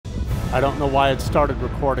I don't know why it started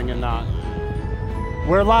recording and not.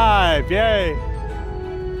 We're live, yay!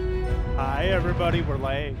 Hi everybody, we're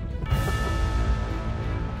late.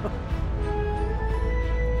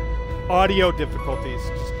 Audio difficulties,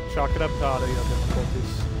 just chalk it up to audio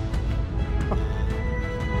difficulties.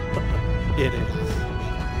 It is.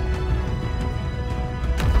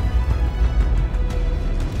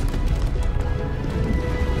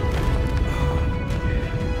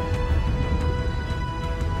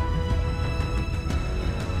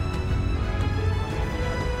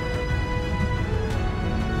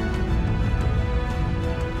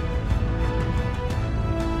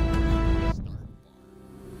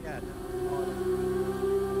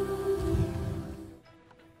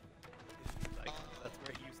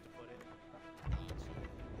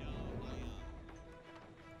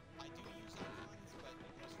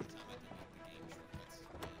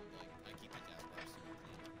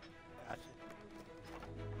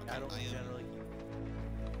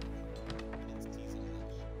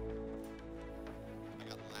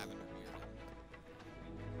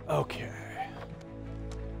 Okay.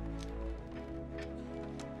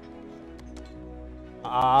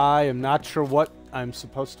 I am not sure what I'm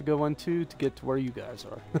supposed to go into to get to where you guys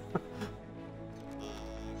are.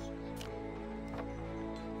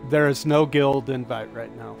 There is no guild invite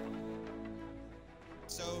right now.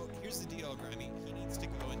 So here's the deal, Grimy. He needs to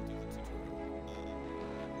go and do the tutorial.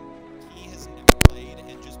 He has never played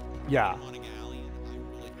and just yeah. Wanting alley, and I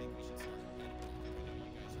really think we should start getting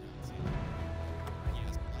you guys are out seeing. He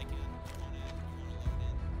has Lycan. You want to load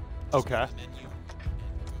in. Okay. Just go to the menu and go to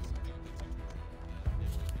do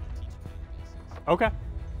the tutorial. Okay.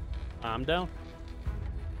 I'm down.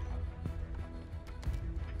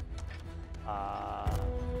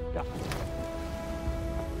 Yeah.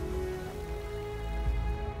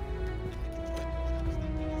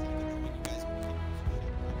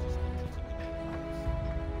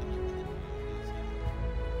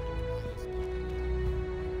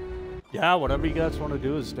 Yeah, whatever you guys want to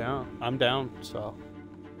do is down. I'm down, so.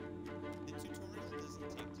 The tutorial doesn't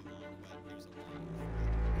take too long, but there's a lot of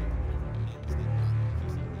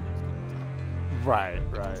Right.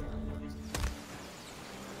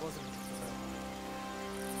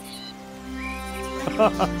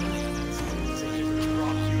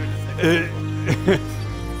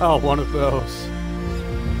 Oh, one of those.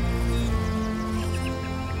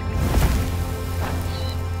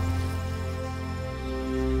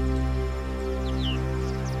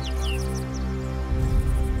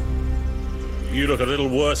 You look a little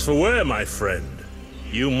worse for wear, my friend.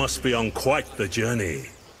 You must be on quite the journey.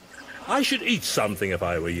 I should eat something if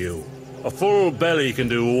I were you. A full belly can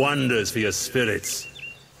do wonders for your spirits.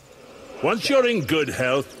 Once you're in good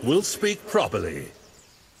health, we'll speak properly.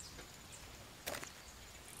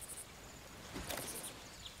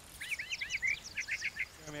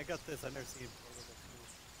 I mean, I got this. I've never seen it.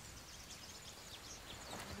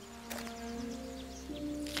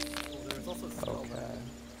 There's also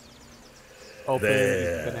Open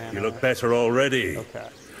there, banana. you look better already. Okay.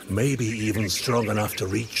 Maybe even strong enough to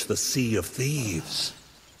reach the Sea of Thieves.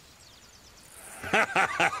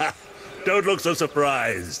 Don't look so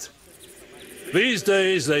surprised. These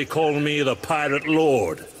days they call me the Pirate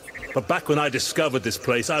Lord. But back when I discovered this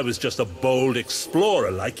place, I was just a bold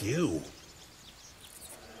explorer like you.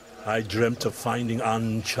 I dreamt of finding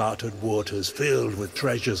uncharted waters filled with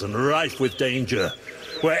treasures and rife with danger,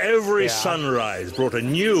 where every sunrise brought a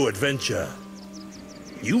new adventure.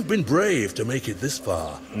 You've been brave to make it this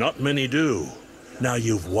far. Not many do. Now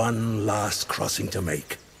you've one last crossing to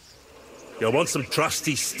make. You'll want some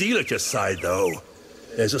trusty steel at your side, though.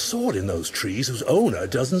 There's a sword in those trees whose owner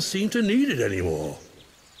doesn't seem to need it anymore.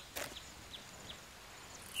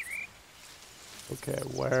 Okay,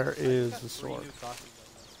 where is the sword?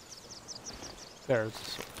 There's the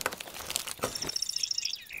sword.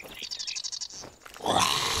 Oh.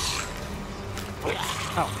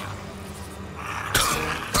 Oh.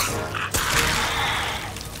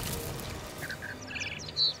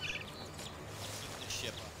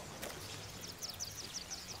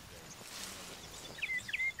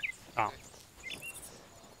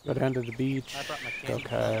 Go down to the beach. I brought my candy.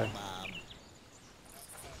 Okay.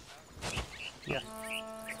 Yeah.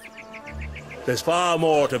 There's far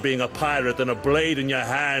more to being a pirate than a blade in your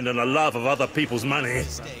hand and a love of other people's money.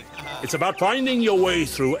 It's about finding your way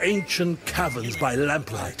through ancient caverns by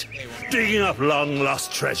lamplight, digging up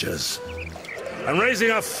long-lost treasures, and raising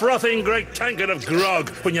a frothing great tankard of grog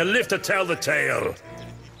when you live to tell the tale.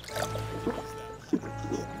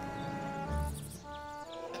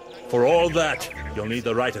 For all that, you'll need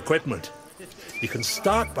the right equipment. You can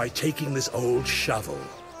start by taking this old shovel.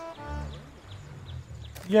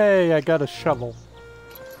 Yay, I got a shovel.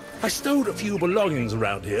 I stowed a few belongings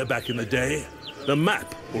around here back in the day. The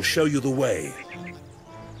map will show you the way.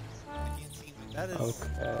 That is.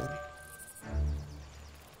 Okay.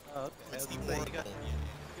 Oh, okay. I was gonna say, you got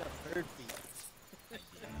third feet.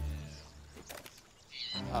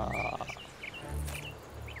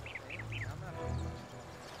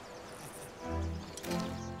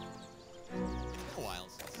 A while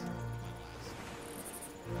since my last.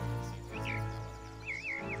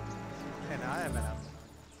 And I am out.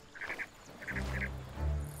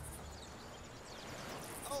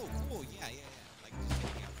 Oh, cool. Yeah. Like just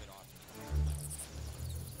taking the outfit off.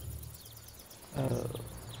 Oh.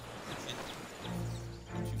 And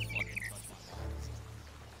don't you fucking touch my balls.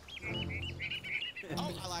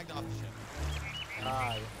 Oh, I lagged off the ship.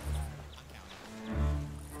 Ah, I'm counting.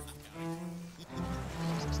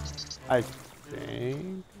 I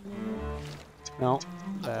think. No,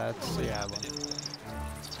 that's yeah. Well.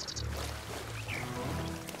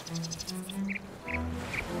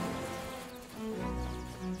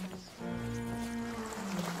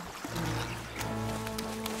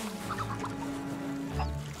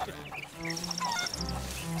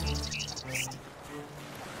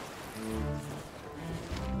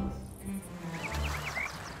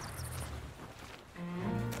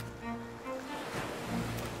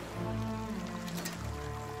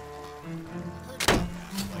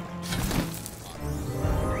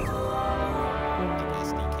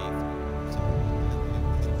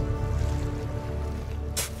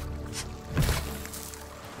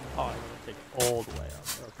 Oh, I'm gonna take it all the way up.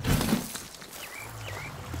 Okay.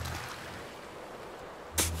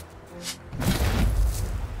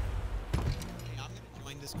 Hey, I'm gonna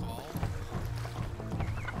join this call.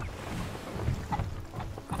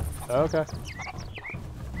 Okay.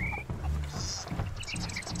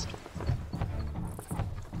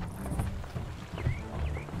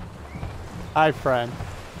 Hi, friend.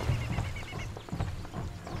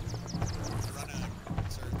 Run a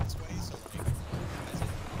serve this way, so like.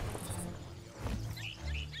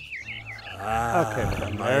 Okay,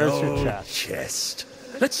 then, My there's your old chest. chest.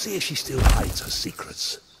 Let's see if she still hides her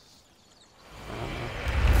secrets.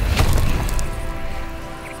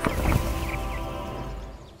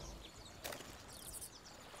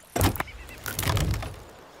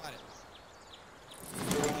 Got it.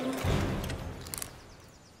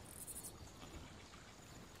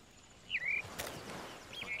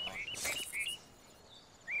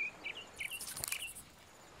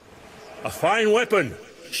 A fine weapon.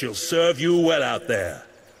 She'll serve you well out there.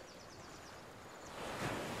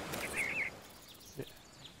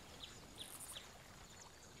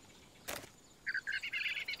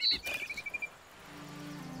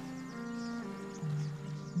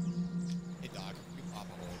 Hey, Doc, you pop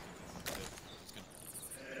a hole. Just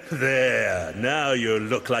gonna There. Now you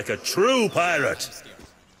look like a true pirate. steer.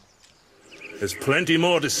 There's plenty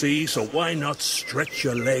more to see, so why not stretch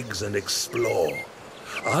your legs and explore?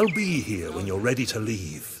 I'll be here when you're ready to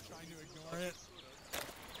leave. Trying to ignore it.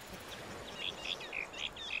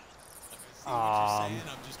 Um, I'm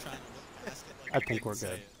just trying to look past it. I think we're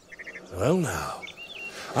good. Well now,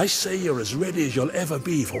 I say you're as ready as you'll ever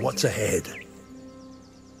be for what's ahead.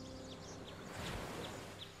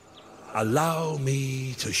 Allow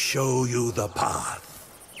me to show you the path.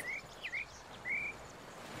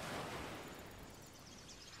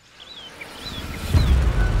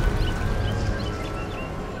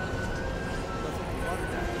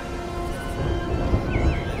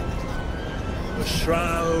 The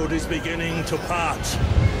shroud is beginning to part,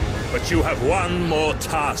 but you have one more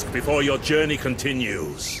task before your journey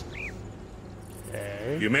continues.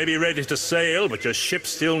 Okay. You may be ready to sail, but your ship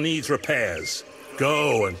still needs repairs.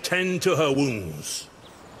 Go and tend to her wounds.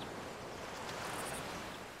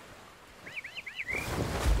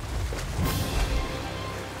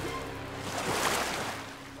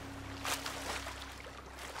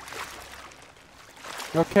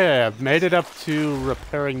 Okay, I've made it up to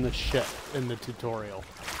repairing the ship in the tutorial.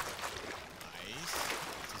 Nice.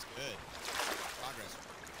 This is good. Progress.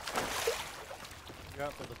 You're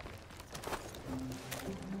out for the.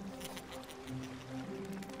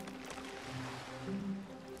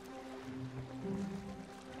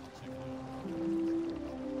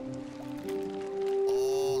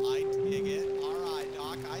 Oh, I dig it. All right,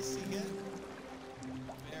 Doc, I see it.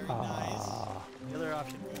 Very nice. The other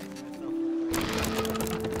option was myself.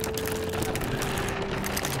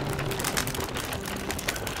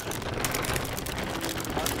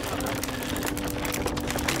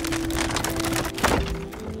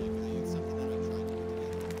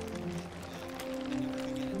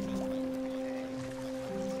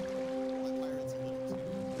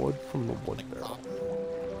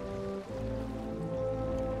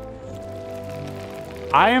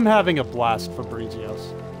 I am having a blast,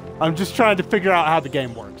 Fabrizios. I'm just trying to figure out how the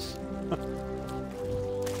game works.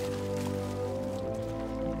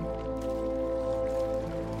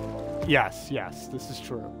 Yes, yes, this is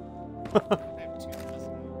true. I have 2 messages.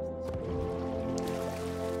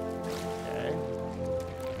 Okay.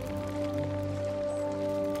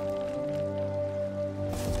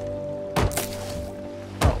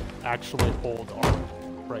 Oh, actually hold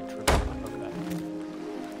on. Right trigger. Okay.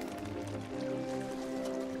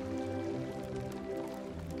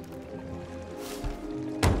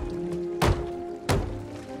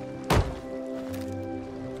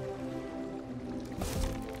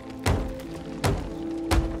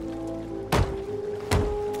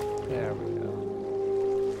 There we go.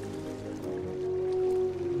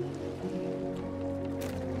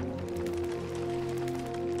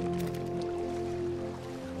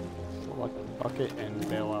 Select the bucket and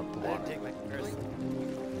bail out the I didn't water. take my comparison.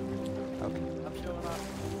 Okay. I'm showing off.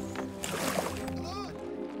 Ah!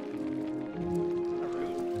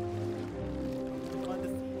 Rude. Fun to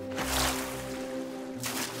see.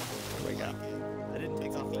 Here we go. I didn't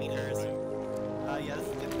take off my comparison. Yeah, this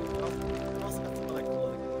is good. I also got some other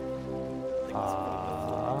clothing. I think it's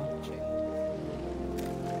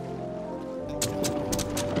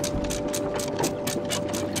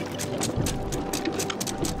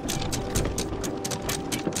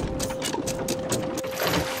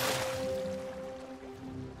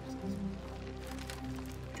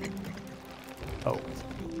Oh.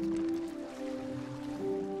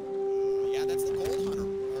 Yeah, that's the gold hunter.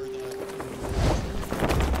 Or the.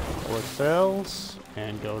 Or sails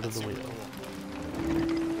and go to That's the super wheel. cool.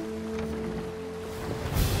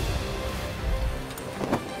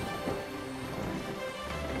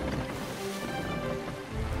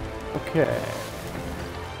 Okay.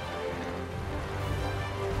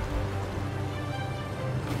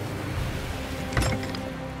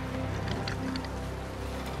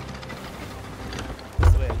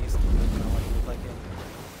 the way I used to do it when I wanted to look like him.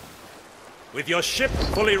 With your ship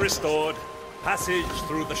fully restored, passage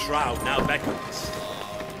through the shroud now beckons.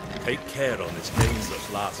 Take care on this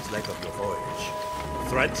dangerous last leg of your voyage.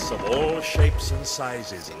 Threats of all shapes and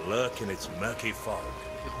sizes lurk in its murky fog.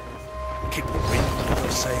 Keep the wind under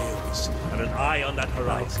your sails and an eye on that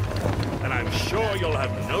horizon, and I'm sure you'll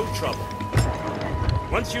have no trouble.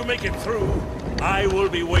 Once you make it through, I will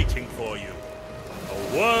be waiting for you.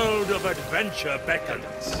 A world of adventure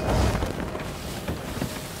beckons.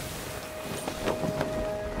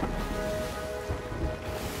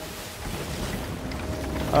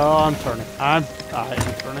 Oh, I'm turning. I'm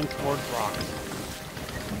turning towards rocks.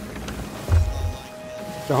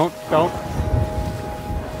 Don't.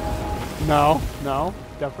 No,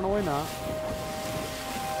 definitely not.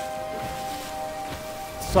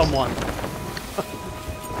 Someone.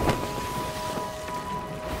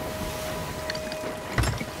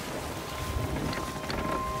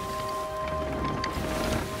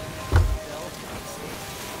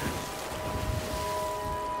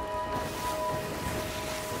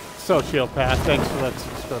 Sociopath, thanks for that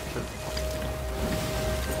subscription.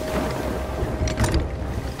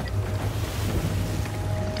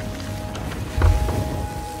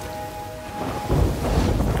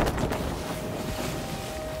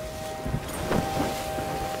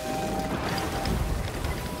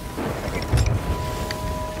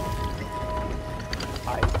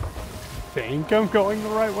 I think I'm going the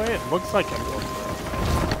right way. It looks like I'm going the right way.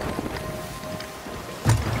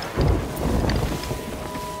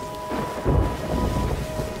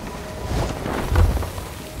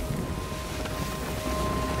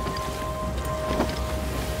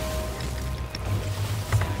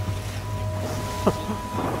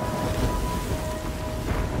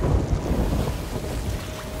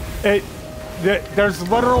 There's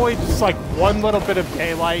literally just like one little bit of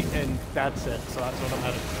daylight and that's it, so that's what I'm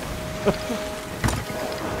headed for.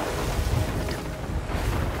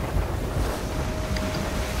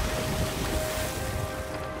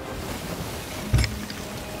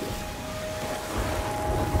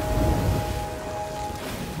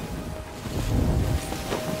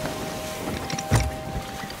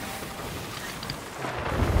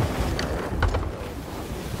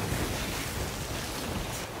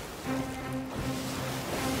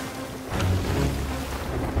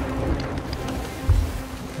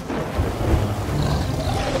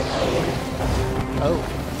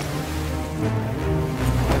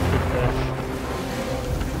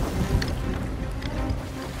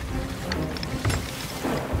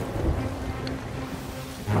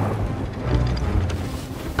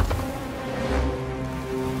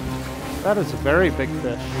 That is a very big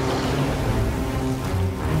fish.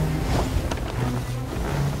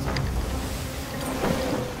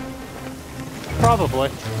 Probably.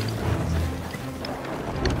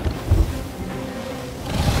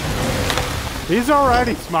 He's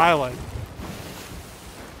already smiling.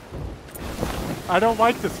 I don't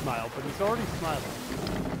like to smile, but he's already smiling.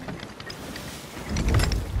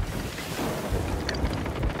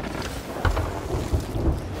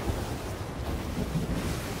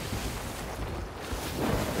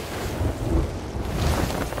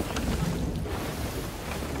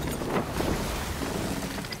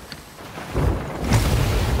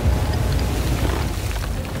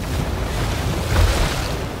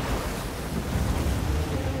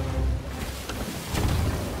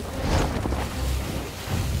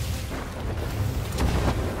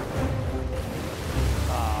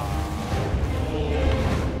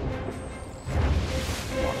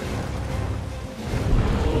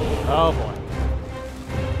 Oh boy.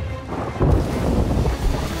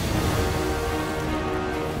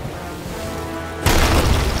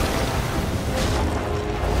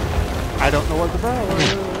 I don't know what the barrel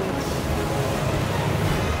is.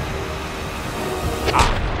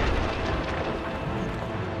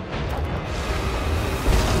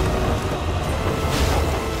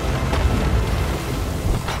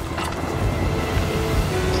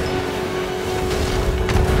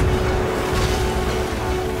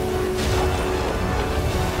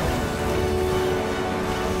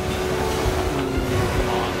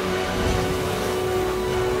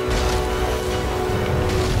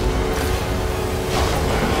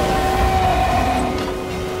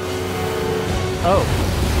 Oh.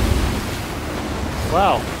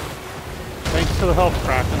 Wow. Thanks to the health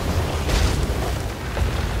Kraken.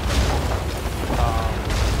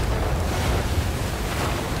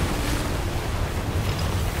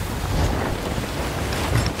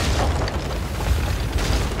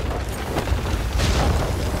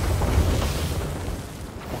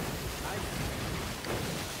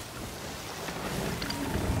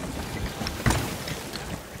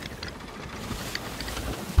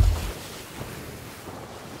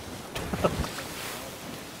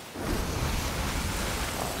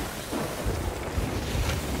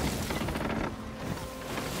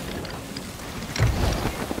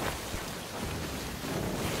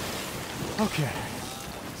 Okay.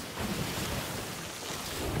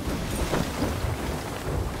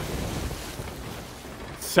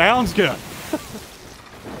 Sounds good.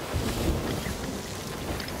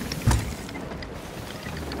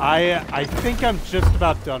 I think I'm just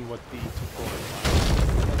about done with the tutorial.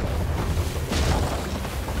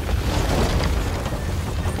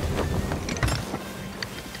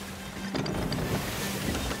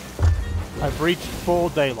 I've reached full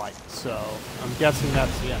daylight, so I'm guessing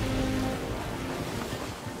that's the end.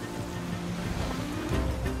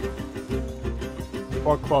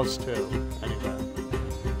 Or close to, anyway.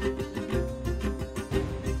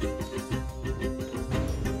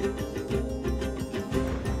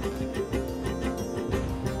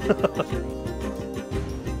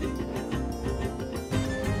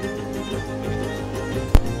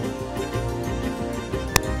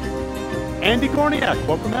 Andy Korniak,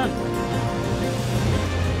 welcome in.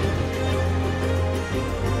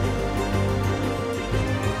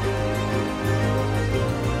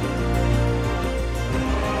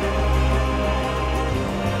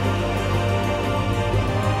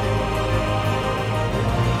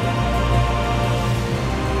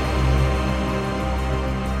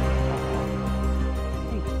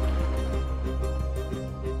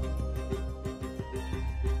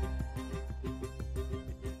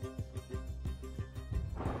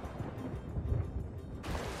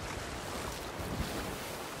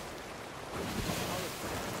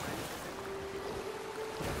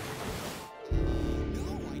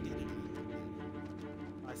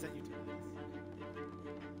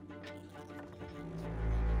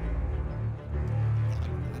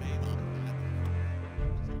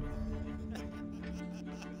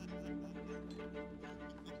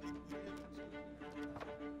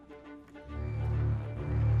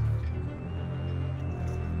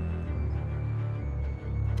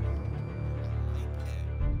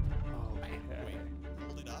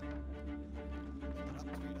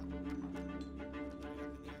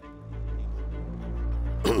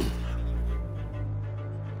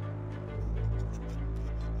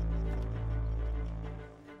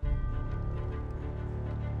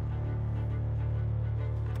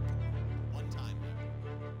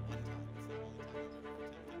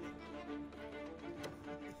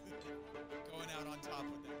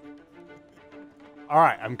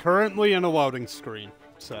 Alright, I'm currently in a loading screen,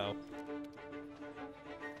 so...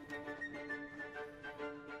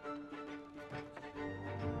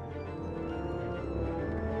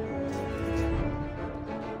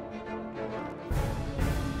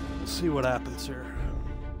 see what happens here.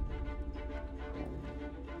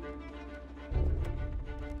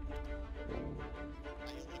 How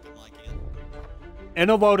you looking, Lycan? In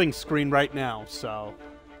a loading screen right now, so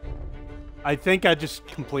I think I just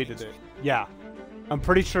completed it. Yeah, I'm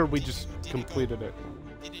pretty sure we just completed it.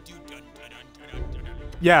 Did it do dun dun dun dun dun dun?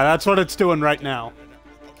 Yeah, that's what it's doing right now.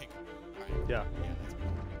 Okay, cool. Alright. Yeah. Yeah, that's cool.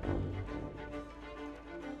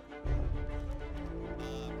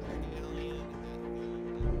 Party Alien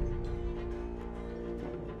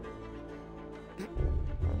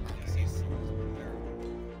I see some there.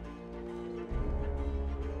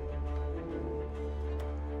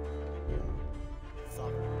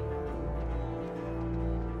 Soccer.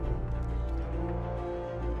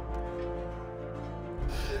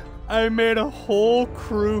 I made a whole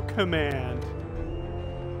crew command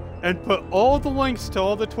and put all the links to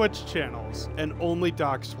all the Twitch channels, and only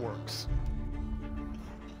Doc's works.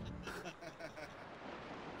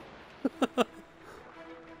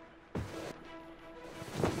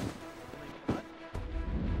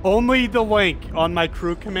 Only the link on my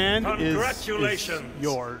crew command Congratulations. is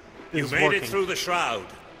You made working. it through the shroud,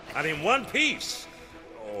 and in one piece,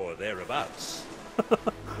 or thereabouts.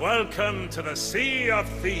 Welcome to the Sea of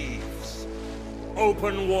Thieves.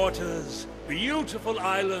 Open waters, beautiful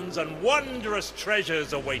islands, and wondrous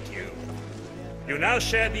treasures await you. You now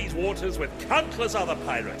share these waters with countless other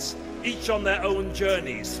pirates, each on their own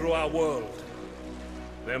journeys through our world.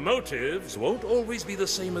 Their motives won't always be the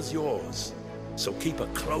same as yours, so keep a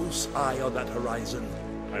close eye on that horizon,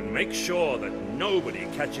 and make sure that nobody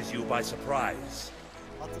catches you by surprise.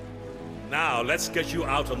 Now, let's get you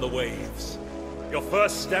out on the waves. Your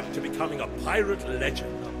first step to becoming a pirate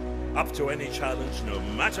legend. Up to any challenge, no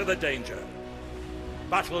matter the danger.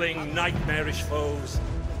 Battling nightmarish foes,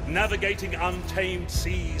 navigating untamed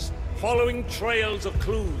seas, following trails of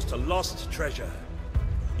clues to lost treasure.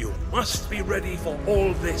 You must be ready for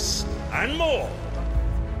all this, and more.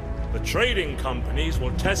 The trading companies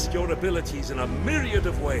will test your abilities in a myriad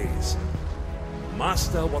of ways.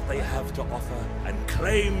 Master what they have to offer, and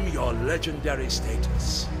claim your legendary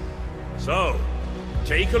status. So,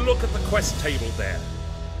 take a look at the quest table there.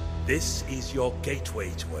 This is your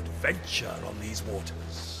gateway to adventure on these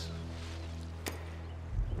waters.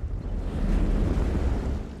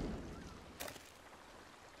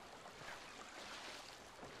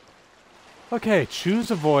 Okay,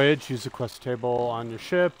 choose a voyage, use the quest table on your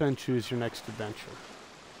ship, and choose your next adventure.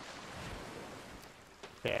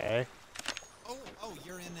 Okay. Oh,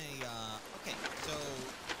 you're in a, okay, so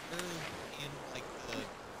you're in, like, the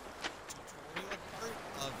tutorial part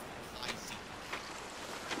of High Sea.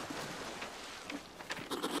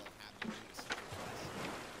 So have you do the secret quest,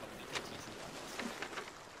 but we can teach you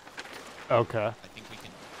weapons. Okay. I think we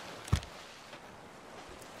can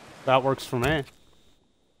That works for me.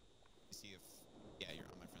 see if, yeah, you're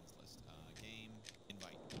on my friends list. Game,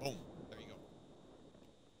 invite, boom, there you go.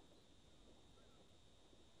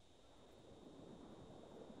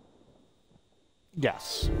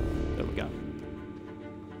 Yes. There we go.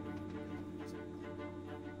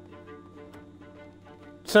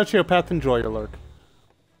 Sociopath, enjoy your lurk.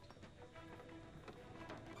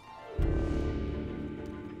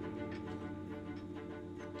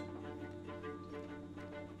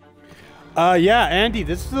 Yeah, Andy,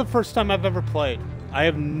 this is the first time I've ever played. I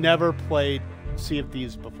have never played Sea of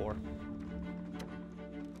Thieves before.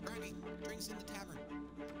 Grimy, drinks in the tavern.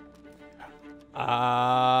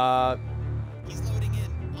 He's loading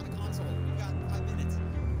in on the console. We've got 5 minutes.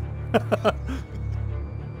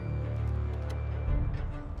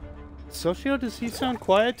 Socio, does he sound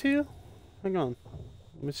quiet to you? Hang on.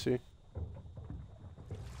 Let me see.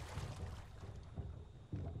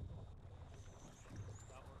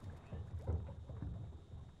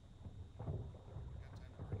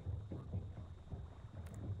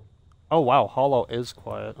 Oh wow, HaLLoW is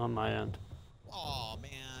quiet on my end. Oh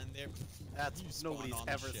man, That's you spawned nobody's on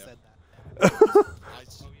the ever ship. said that.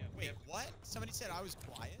 Wait, what? Somebody said I was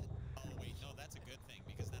quiet? Oh wait, no, that's a good thing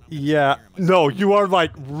because then I'm Yeah, hearing myself. no, you are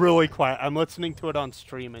like really quiet. I'm listening to it on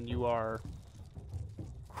stream and you are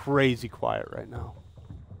crazy quiet right now.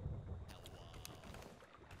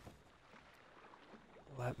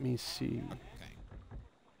 Let me see. Okay.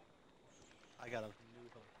 I got a new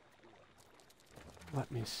hook.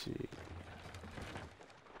 Let me see.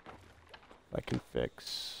 If I can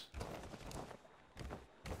fix.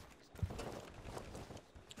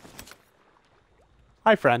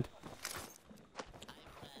 Hi, friend.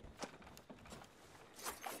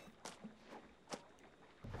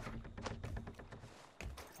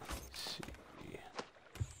 Let's see.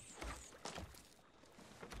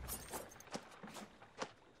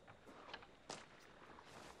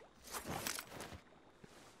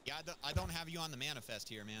 I don't have you on the manifest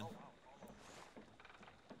here, man.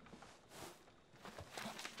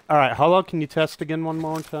 All right, HaLLoW, can you test again one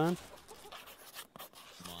more time?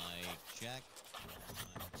 Mic check.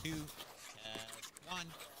 1, 2. Test 1.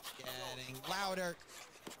 Getting louder.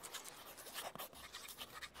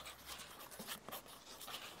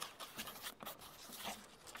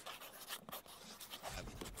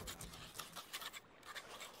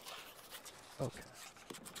 Okay.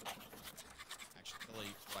 Actually,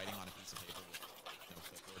 writing on a piece of paper with no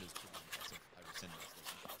clipboard is pretty impressive. I will send this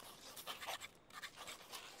later.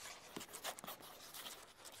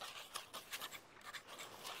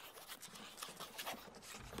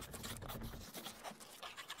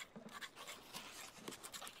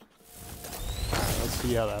 Let's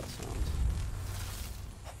see how that sounds.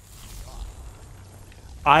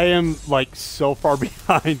 I am like so far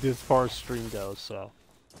behind as far as stream goes, so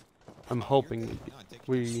I'm hoping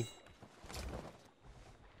we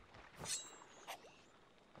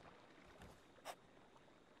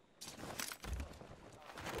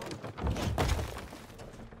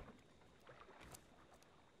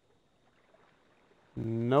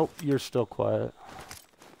Nope, you're still quiet.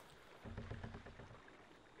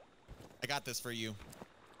 I got this for you.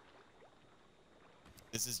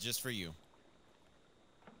 This is just for you.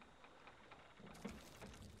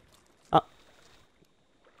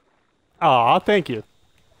 Aw, thank you.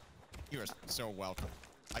 You are so welcome.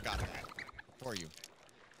 I got that for you.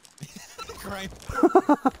 Grimy.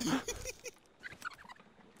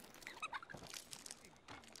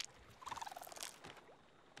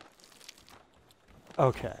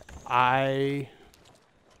 Okay, I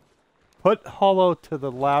put HaLLoW to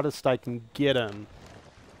the loudest I can get him.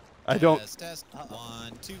 I don't. Test.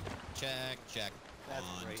 1, 2. Check. Check. That's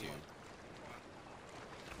 1, great. 2.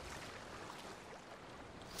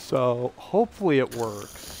 So hopefully it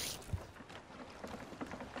works.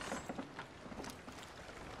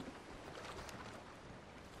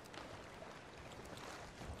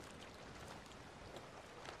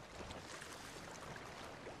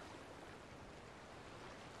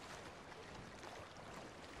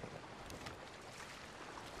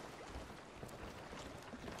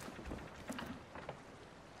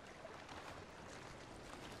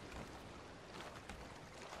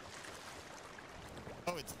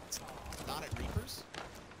 Oh, it's not at Reapers?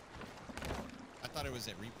 I thought it was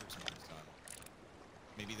at Reapers. So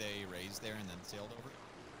maybe they raised there and then sailed over?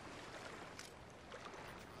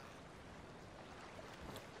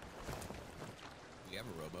 We have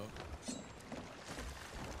a rowboat.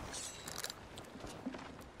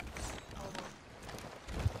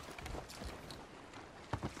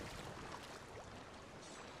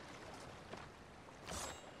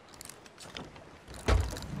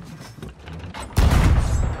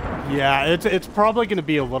 Yeah, it's probably going to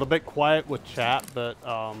be a little bit quiet with chat, but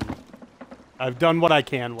I've done what I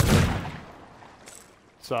can with it.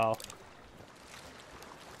 So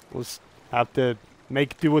we'll just have to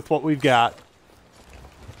make do with what we've got.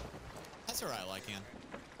 That's alright, Lycan.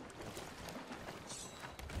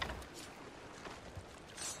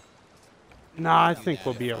 Nah, I think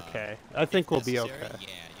we'll be okay. I think we'll be okay. Yeah.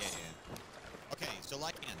 Okay, so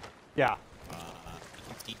Lycan. Yeah. We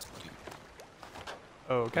can teach you.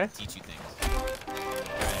 Okay. Teach you things.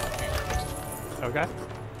 Okay.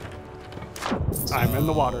 I'm in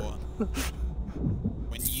the water.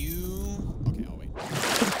 When you... Okay, I'll wait.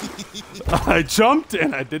 I jumped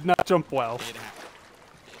and I did not jump well. It happened.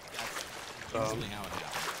 That's usually how it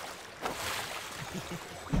happens.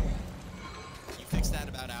 You fixed that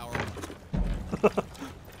about an hour.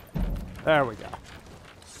 There we go.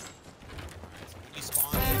 When you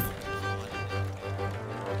spawn in,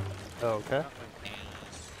 Okay.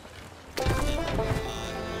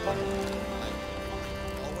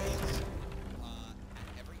 always,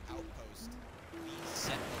 at every outpost, we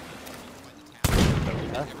set locations by the town.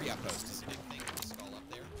 Okay. Every outpost is a big thing with the skull up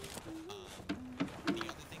there. The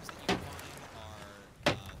other things that you can find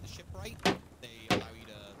are the shipwright. They allow you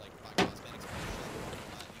to like buy cosmetics from the ship.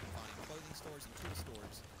 You can find clothing stores and tool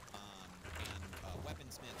stores, and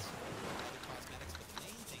weaponsmiths, other cosmetics. But the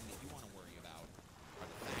main thing that you want to worry about are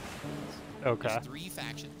the factions. Okay. There's 3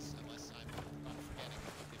 factions, unless I'm not forgetting.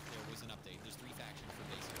 If there was an update, there's 3 factions for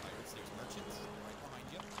basic pirates. There's merchants, right behind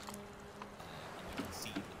you. And you can see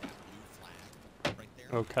with that blue flag right there.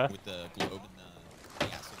 Okay. With the globe and the...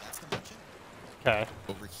 Yeah, so that's the merchant. Okay.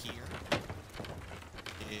 Over here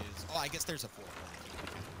is... Oh, I guess there's a 4th flag.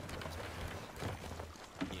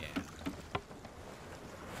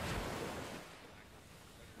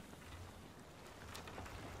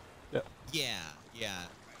 Yeah. Yeah.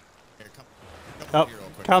 Here, come Oh, over here real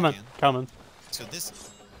quick, coming, man. coming. So this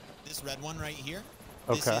red one right here,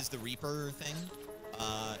 This Okay. is the Reaper thing.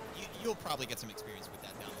 You'll probably get some experience with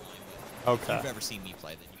that down the line. But Okay. if you've ever seen me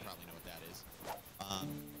play, then you probably know what that is.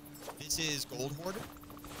 This is Gold Hoarder.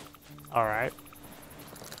 All right.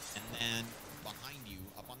 And then behind you,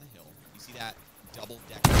 up on the hill, you see that double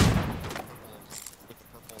deck with the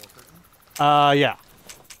purple curtain? Yeah. So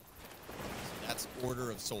that's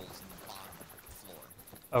Order of Souls in the bottom floor.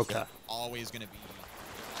 Okay. They're always going to be together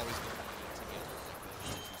like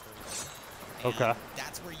this. Okay.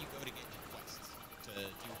 That's where you go to get your quests, to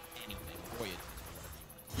do anything, voyages, or whatever you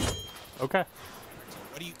want. Okay. So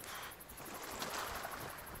what do you...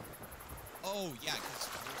 Oh, yeah, because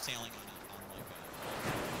we're sailing on like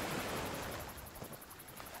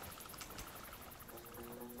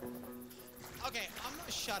a... Okay, I'm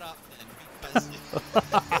gonna shut up then, because...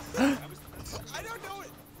 I don't know it!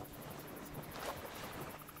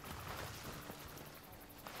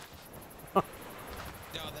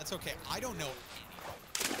 No, that's okay. I don't know anything.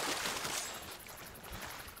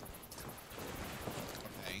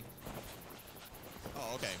 Okay.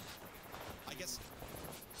 Oh, okay. I guess...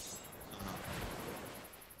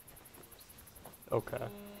 Okay.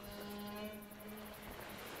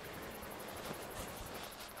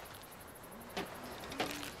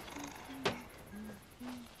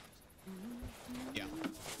 Yeah.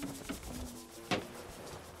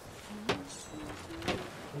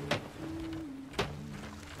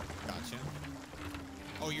 Gotcha.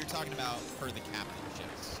 Oh, you're talking about for the captain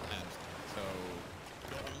ships. I understand. So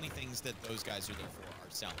the only things that those guys are there for are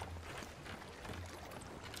selling.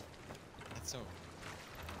 That's so.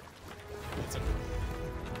 That's okay.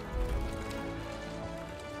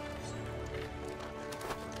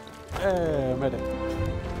 Medic.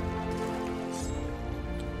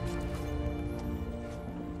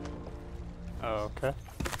 Okay.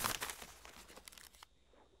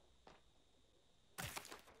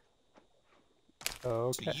 Okay.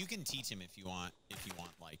 So you can teach him if you want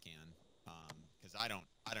Lycan, because I don't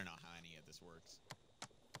know how any of this works.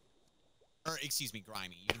 Or excuse me,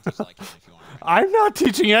 Grimy. You can teach Lycan if you want. I'm not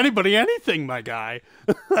teaching anybody anything, my guy.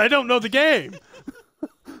 I don't know the game.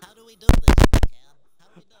 How do we do this, Cam? How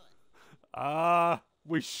do we do it?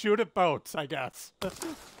 We shoot at boats, I guess. You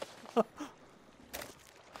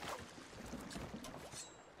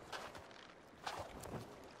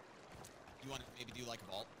want to maybe do like a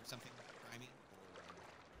vault or something, Grimy?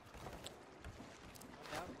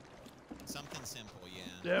 Or something simple, yeah.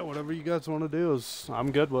 Yeah, whatever you guys want to do is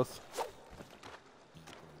I'm good with.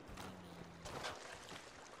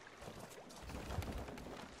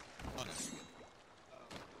 Oh, no, you're good.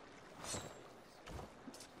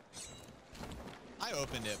 I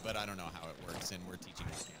opened it, but I don't know how it works, and we're teaching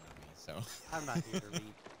Lycan on me, so. I'm not here to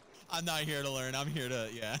read. I'm not here to learn. I'm here to,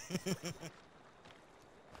 yeah. Yeah,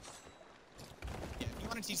 if you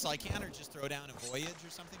want to teach Lycan or just throw down a voyage or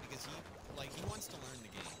something, because he wants to learn the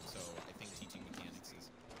game, so I think teaching mechanics is...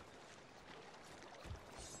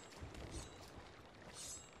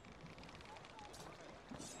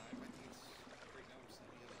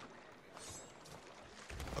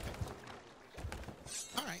 Okay.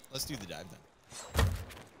 Alright, let's do the dive then.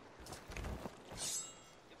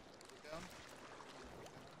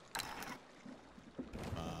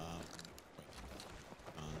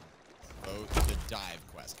 Oh, the dive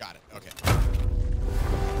quest. Got it. Okay.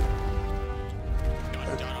 Dun,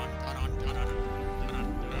 dun, dun, dun, dun, dun, dun.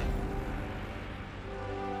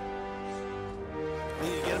 We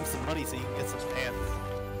need to get him some money so you can get some pants.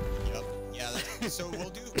 Yep. Yeah. So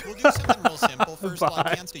we'll do something real simple first,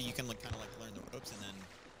 Lycan, so you can kind of learn the ropes, and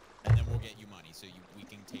then we'll get you money, so we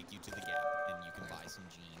can take you to the gap, and you can buy some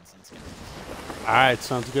jeans and stuff. All right,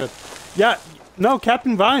 sounds good. Yeah, no,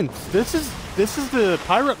 Captain Vines. This is the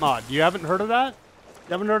pirate mod. You haven't heard of that?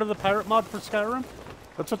 You haven't heard of the pirate mod for Skyrim?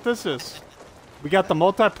 That's what this is. We got the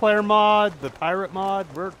multiplayer mod, the pirate mod.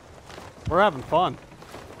 We're having fun.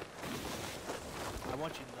 I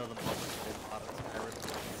want you to know the multiplayer mod of Skyrim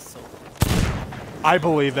is so I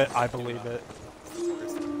believe it. I believe it.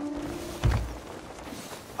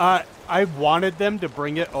 I wanted them to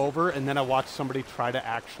bring it over, and then I watched somebody try to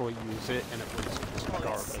actually use it, and it was just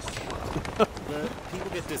garbage. People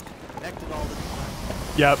get disconnected all the time.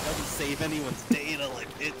 Yep. It doesn't save anyone's data, like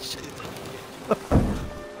it's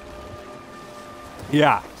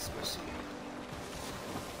Yeah.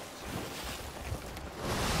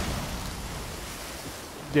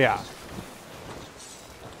 Yeah.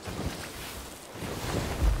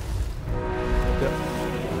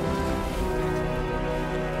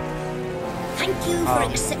 Thank you for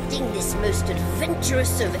accepting this most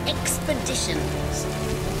adventurous of expeditions.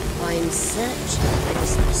 I'm searching for the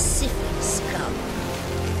specific scum.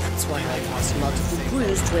 That's why I've asked multiple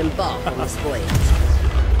crews to embark on this voyage.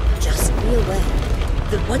 Be aware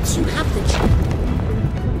that once you have the chip,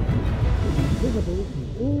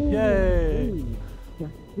 Yay!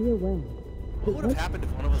 just be aware. What would have happened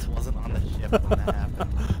if one of us wasn't on the ship when that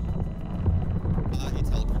happened? It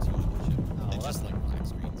teleports you on the ship. Oh, It's that's just like black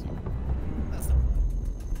screens. That's not fun.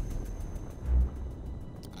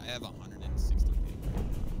 I have 160 gig.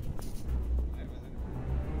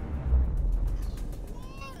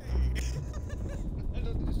 Why?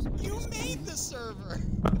 You made the server.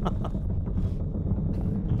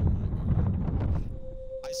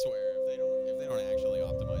 I swear, if they don't actually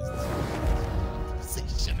optimize this, they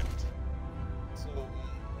shouldn't. So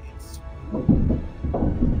it's.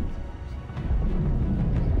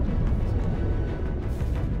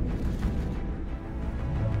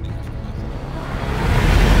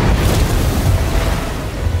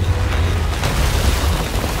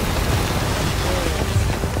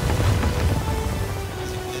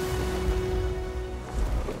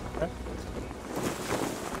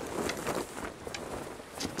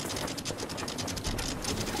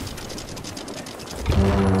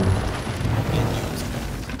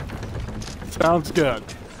 Sounds good.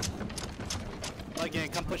 Again,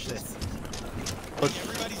 come push this. Like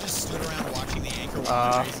everybody just stood around watching the anchor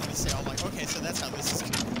while racing to say, "I'm like, okay, so that's how this is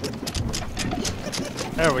going."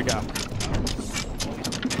 There we go.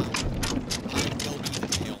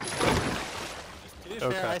 To be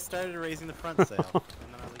Okay. fair, I started raising the front sail,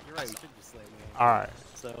 and then I was like, "You're right, we should just lay me." All right.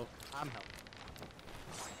 So I'm helping.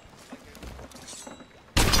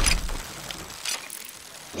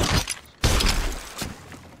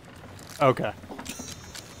 Okay.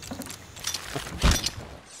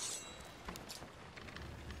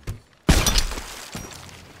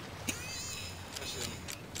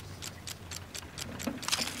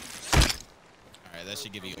 Alright, that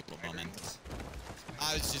should give you a momentum.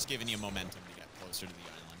 I was just giving you momentum to get closer to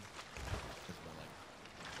the island. 'Cause we're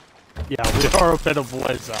like, Yeah, we are a bit of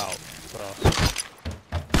ways out. So.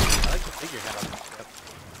 I like the figurehead on the ship.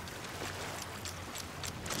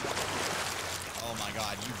 oh my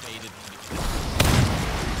god, you baited me.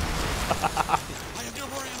 I have no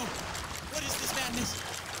more ammo! What is this madness?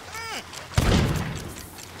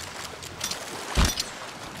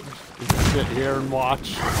 Sit here and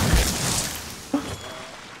watch.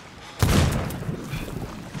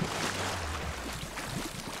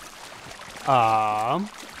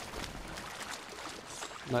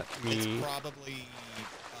 Let me. It's probably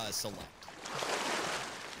select.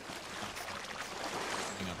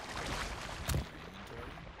 Bring up your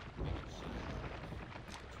inventory.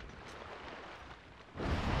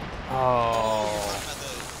 Oh.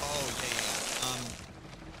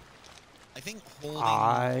 I think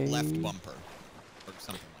holding left bumper or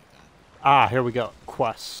something like that. Ah, here we go.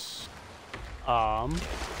 Quests.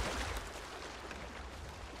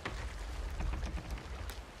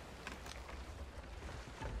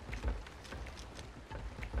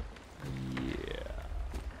 Yeah.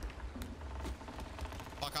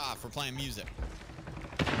 Fuck off, we're playing music.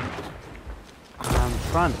 I'm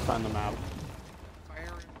trying to find the map.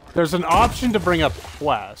 There's an option to bring up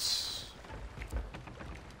quests.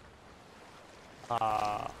 I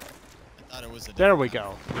thought it was a There we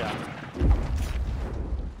go. Yeah.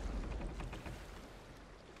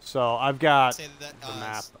 So I've got Say that, the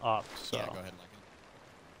map up. So Yeah, go ahead, Lycan.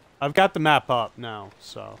 I've got the map up now.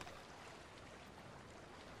 So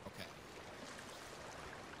Okay.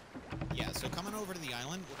 Yeah, so coming over to the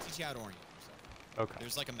island, we'll teach you how to orient yourself. okay.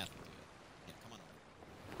 There's like a method to it. Yeah, come on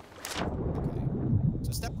over. Okay.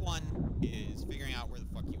 So step one is figuring out where the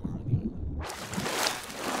fuck you are on the island.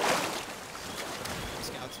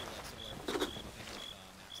 Scouts are like similar to anything with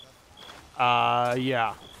map stuff. Yeah.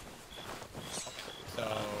 Okay. So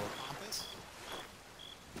compass.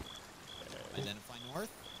 Identify north.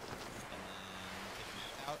 And then take the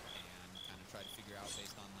map out and kind of try to figure out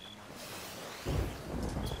based on landmarks.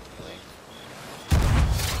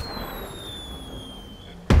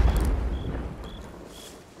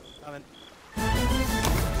 Coming.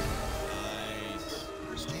 Nice.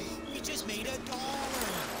 We just made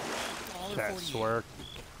 $1. Okay, so we're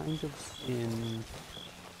kind of in. Looks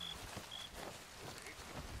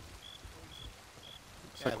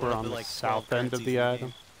Yeah, like a we're little on bit the like south end of cryptocurrencies the in the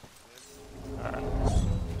item. Alright.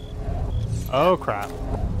 Oh crap. I'm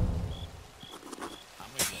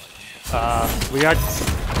with you, Lycan. We got.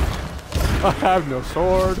 I have no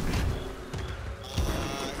sword.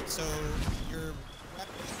 So your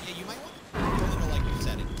weapon, yeah, you might want to go into like your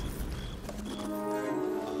settings.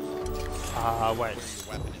 Wait. Where your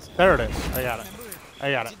weapon is. There it is. I got it. Remember,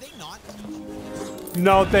 I got it. did they not teach you?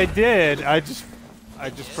 No, they did. I just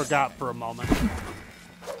forgot for a moment.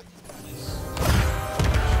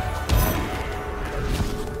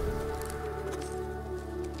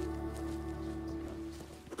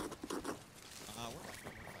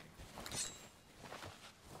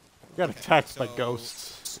 Got Okay, attacked by so-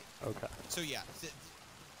 ghosts. Okay. So yeah,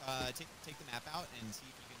 take the map out and see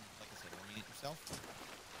if you can, like I said, orient yourself.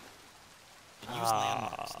 And use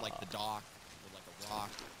landmarks like the dock or like a rock.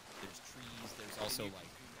 There's trees. There's also like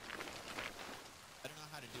I don't know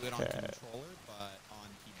how to do it on controller, but on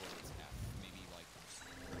keyboard it's F. Maybe like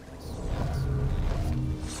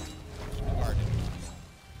keep it guarded.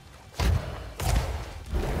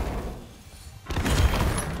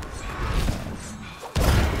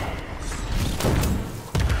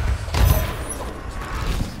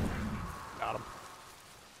 Got him.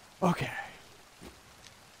 Okay.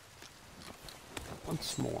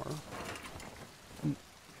 Once more.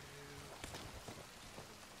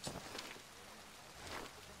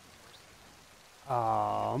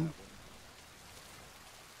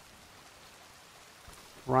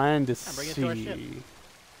 Trying to bring it to our ship. see.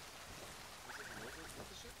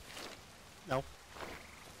 No.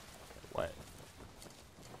 What?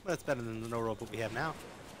 But it's better than the no rope that we have now.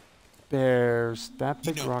 There's that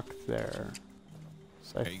big know- rock there.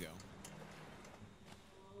 So There you go.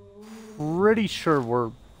 I'm pretty sure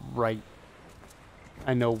we're right.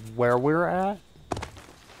 I know where we're at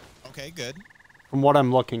Okay, good. from what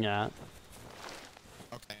I'm looking at.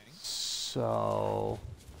 Okay. So.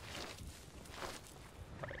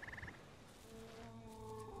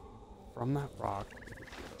 From that rock, we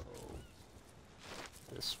go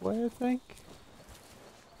this way, I think.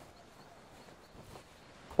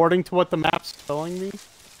 According to what the map's telling me. There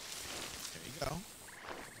you go.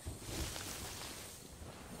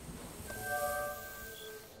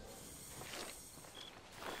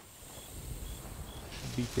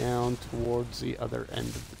 Should be down towards the other end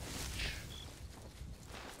of the beach.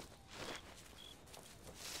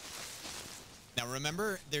 Now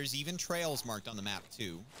remember, there's even trails marked on the map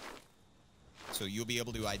too. So you'll be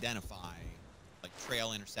able to identify like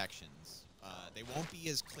trail intersections. They won't be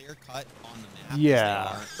as clear cut on the map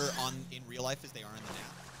Yeah. as they are, or in real life as they are in the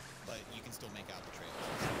map, but you can still make out the trails.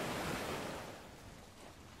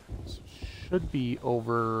 So should be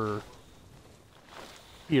over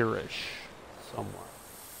here-ish somewhere.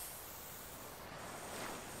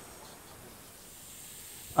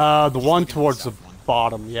 The one looking at the towards the south one.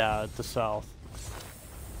 bottom, yeah, at the south.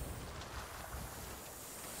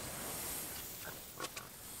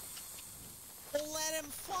 Let him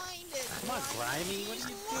find it. Come on, Grimy. What are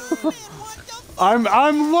you doing? What the f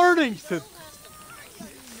I'm learning to.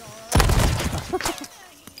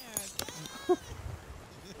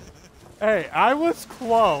 Hey, I was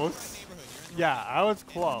close. Yeah, I was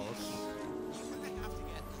close.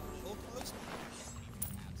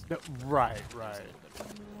 No, right.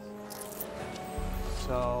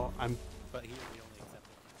 So I'm. But here we only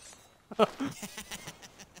accept it.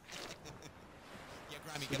 Yeah,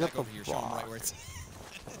 Grimy, We get got back over the here. Show him right rock. where it's.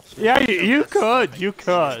 Yeah, you could. You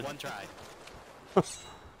could. One try.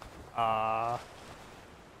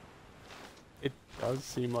 It does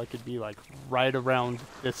seem like it'd be like right around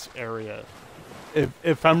this area,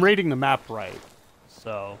 if I'm reading the map right.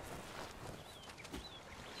 So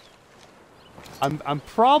I'm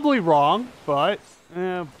probably wrong, but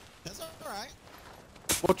That's all right.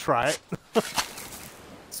 we'll try it.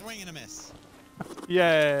 Swing and a miss.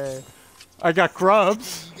 Yay! I got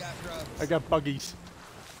grubs. You got grubs. I got buggies.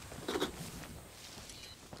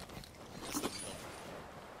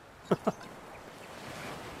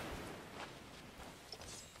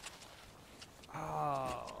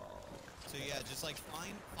 Oh. So yeah, just like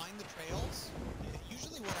find the trails.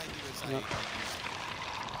 Usually what I do is I use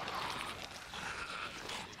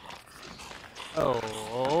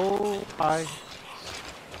Oh, hi.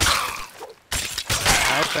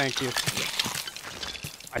 Oh, thank you.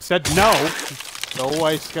 I said no. Go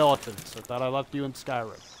away, skeletons. I thought I left you in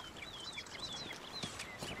Skyrim.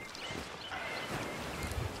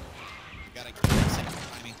 You gotta keep it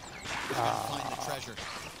safe, Grimy. He's gonna find the treasure.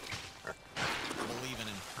 I believe in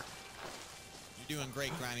him. You're doing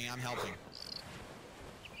great, Grimy. I'm helping.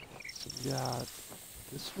 So we got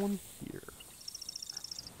this one here.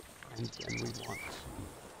 And then we want...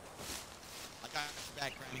 I got your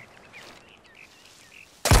back, Grimy.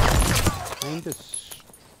 kind of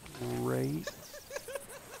straight.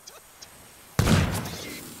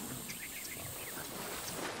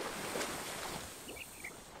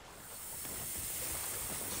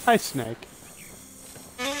 Hi, Snake.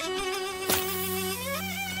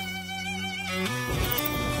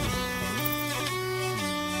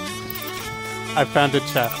 I found a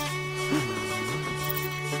chest.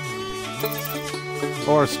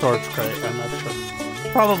 Or a storage crate, I'm not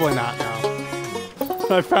sure. Probably not now.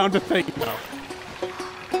 I found a thing though.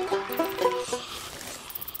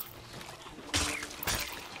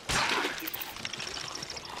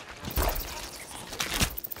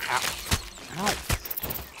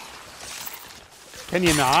 Can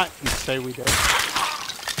you not and say we did?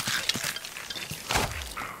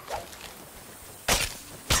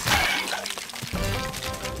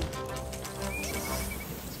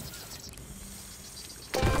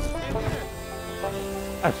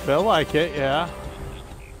 I feel like it, yeah.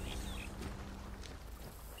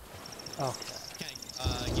 Okay. Can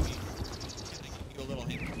I give you a little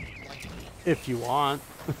hint? If you want.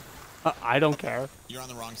 I don't care. You're on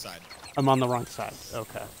the wrong side. I'm on the wrong side.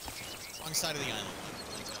 Okay. Wrong side of the island.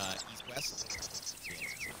 Like, east-west.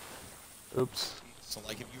 Oops. So,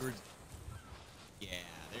 like, if you were... Yeah,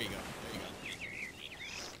 there you go. There you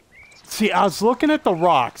go. See, I was looking at the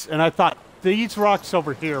rocks, and I thought these rocks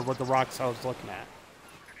over here were the rocks I was looking at.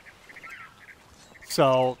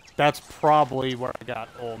 So, that's probably where I got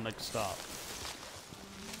all mixed up.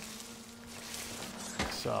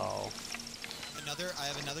 So... I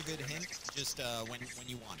have another good hint, just when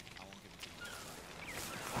you want it. I won't give it to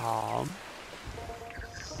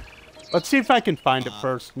you. Let's see if I can find it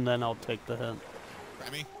first, and then I'll take the hint.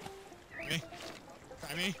 Grimy? Grimy?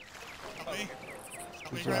 Grimy? Help me?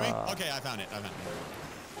 Help me, Grimy? Okay, I found it. I found it.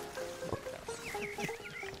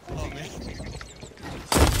 Oh, man.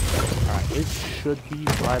 Alright, it should be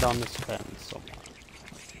right on this pen somewhere.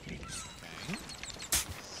 Okay.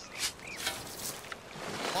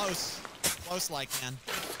 Close. Close, Lycan.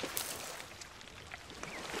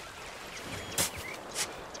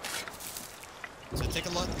 So take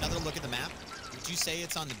another look at the map. Would you say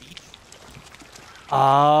it's on the beach?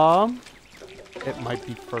 It might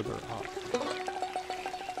be further up.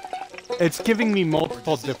 It's giving me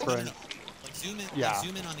multiple different... No. Like zoom in, yeah. like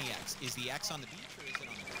zoom in on the X. Is the X on the beach or is it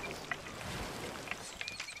on the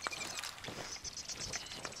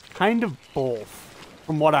grass? Kind of both,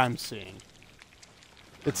 from what I'm seeing.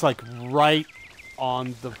 It's like right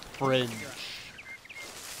on the fringe.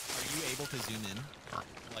 Are you able to zoom in?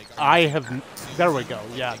 Like, I have... There we go.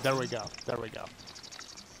 Yeah, there we go. There we go.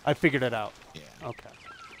 I figured it out. Yeah. Okay.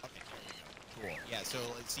 Okay, there we go. Cool. Yeah, so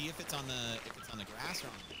let's see if it's on the grass or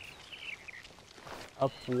on the beach.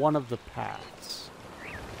 Up one of the paths.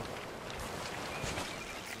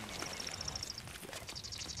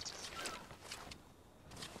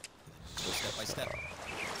 Step by step.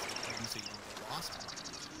 So you don't get lost.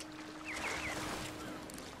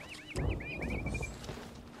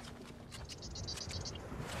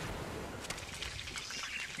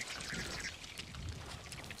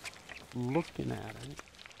 Looking at it.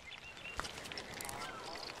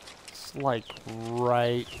 It's like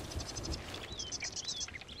right...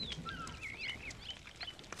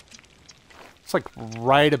 It's like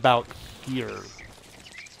right about here.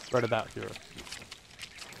 Right about here.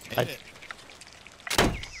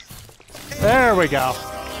 There we go.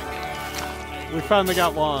 We finally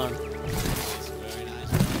got one. Very nice, very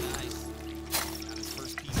nice. Got his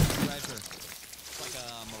first piece of treasure. It's like a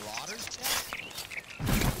marauder's chest.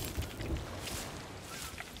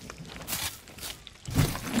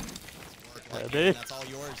 Work, Ready? that's all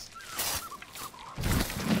yours.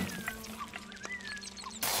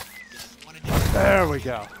 There we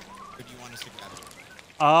go. Or do you want us to grab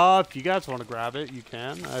it? If you guys want to grab it, you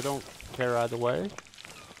can. I don't care either way.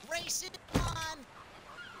 Race it on!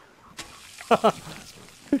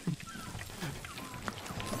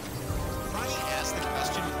 Ronnie asked the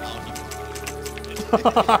question while he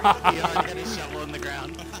You already got a shovel in the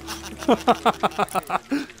ground.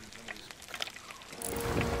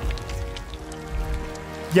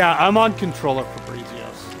 Yeah, I'm on controller for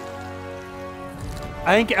Breezios.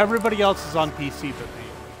 I think everybody else is on PC but me,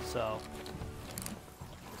 so.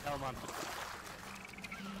 Tell him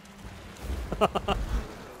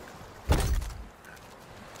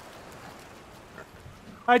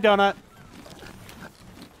Hi, Donut.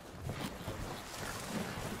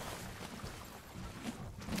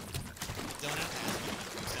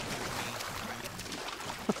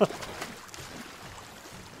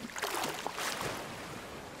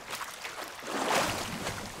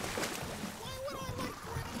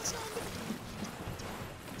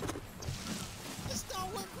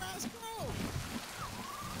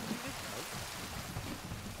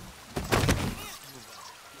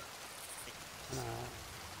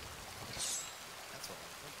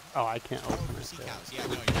 Oh, I can't open it. sea cows. Yeah,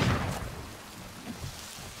 no,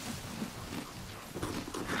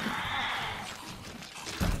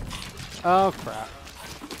 Oh, crap.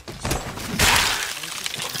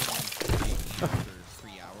 after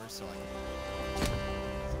 3 hours, so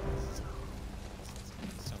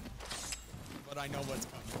but I know what's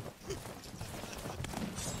coming.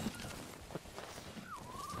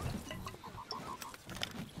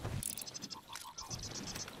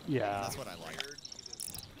 Yeah. That's what I like.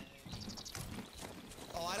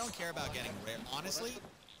 Oh, I don't care about getting rare. Honestly.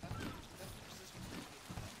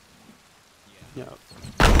 Yeah.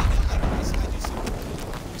 I do see.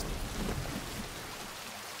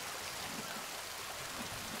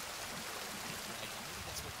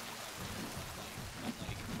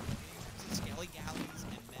 Skelly galleys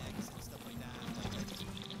and megs and stuff like that. Like,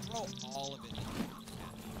 throw all of it at me,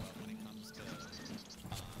 but when it comes to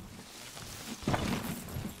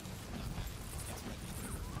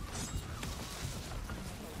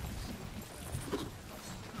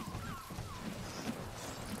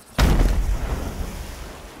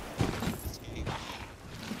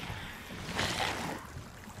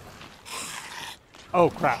Oh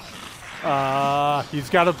crap. He's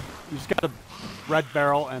got a red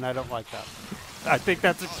barrel, and I don't like that. I think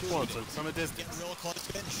that's explosive. From a distance. Get real close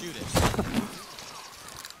to it and shoot it.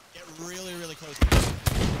 Get really, really close to it.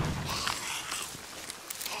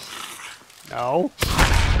 No.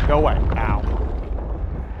 Go away. Ow.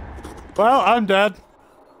 Well, I'm dead.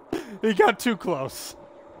 He got too close.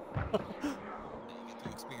 You get to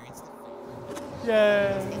experience the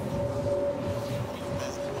Yay.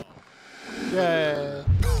 Yay.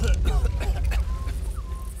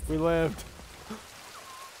 We lived.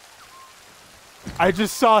 I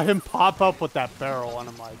just saw him pop up with that barrel, and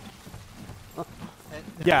I'm like,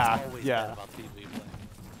 yeah, yeah.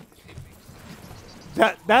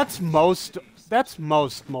 That's most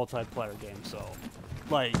multiplayer games, so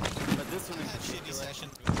like. But this one in shitty session.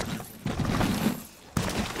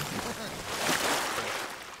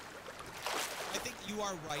 I think you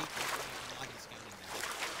are right. Not discounting that. I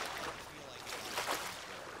feel like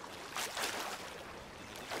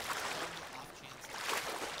off chance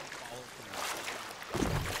follow through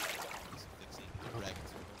fixing the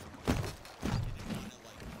dragons or something. I didn't want to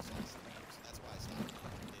like exhaust the game, so that's why I stopped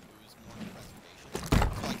playing. It was more preservation,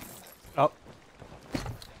 so I can come back. Oh.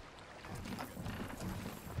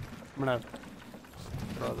 I'm gonna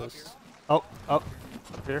throw this. Oh, up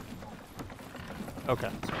here. Okay.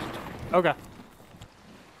 Okay.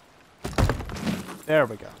 There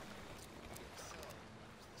we go.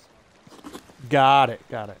 Got it.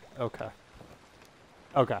 Got it. Okay.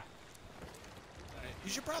 Okay. You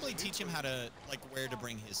should probably teach him how to like where to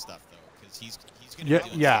bring his stuff though, because he's gonna Yeah, be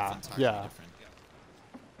doing yeah, stuff entirely yeah. different.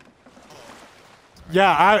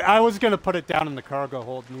 Yeah, I was gonna put it down in the cargo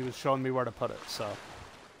hold, and he was showing me where to put it. So.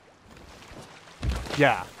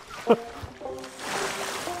 Yeah.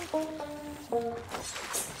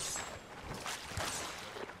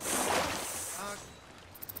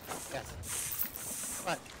 Yes.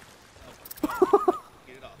 What?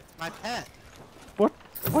 Get it off. It's my pet.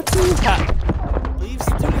 What do you have? Leave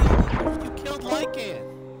Stewie. You killed Lycan.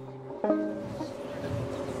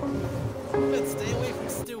 Good, stay away from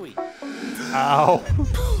Stewie. Ow.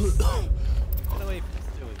 Get away from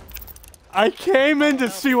Stewie. I came in to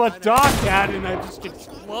see what Doc had, and I just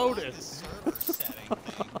exploded. This server setting thing.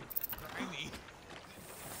 Grimy.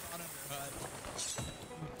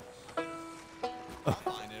 I'll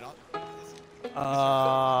find it.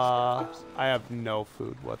 I have no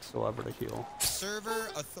food whatsoever to heal. Server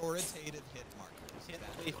authoritative hit markers. Get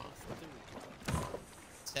away from Stewie.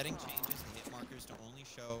 Setting changes the hit markers to only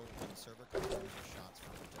show when server confirms your shots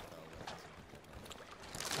from the depot.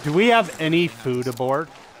 Do we have any food aboard?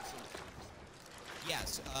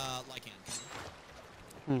 Yes, Lycan.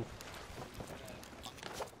 Hmm.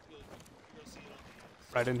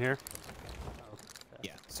 Right in here?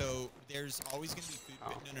 Yeah, so there's always going to be food.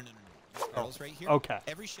 Oh. No. These barrels right here. Okay.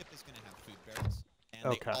 Every ship is going to have food barrels, and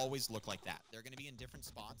Okay. they always look like that. They're going to be in different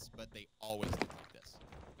spots, but they always look like this.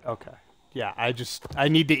 Okay. Yeah, I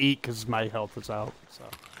need to eat because my health is out, so.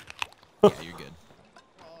 Yeah, you're good.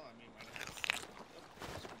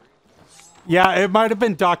 Yeah, it might have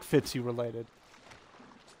been DocFitzy related.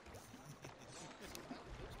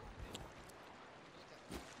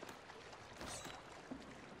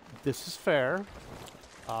 This is fair.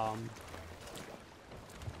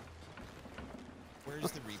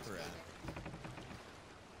 Where's the Reaper at?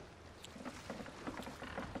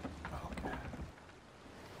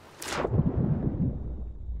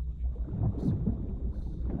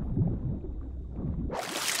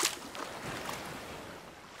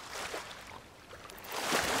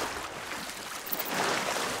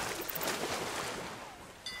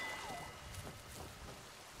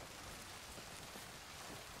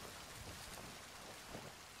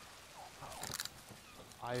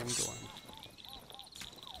 I am going.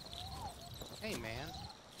 Hey, man.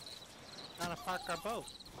 Trying to park our boat.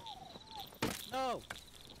 No!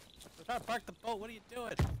 We're trying to park the boat. What are you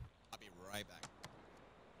doing? I'll be right back.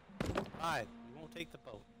 Fine. We won't take the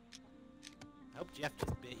boat. I hope Jeff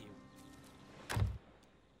just bit you.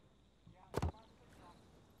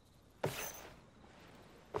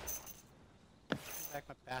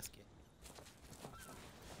 basket.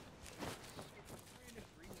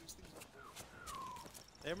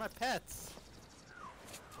 They're my pets.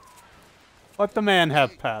 Let the man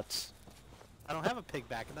have pets. I don't have a pig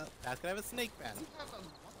basket. I have a snake basket.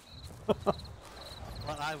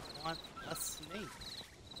 But I want a snake.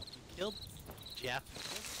 You killed Jeff.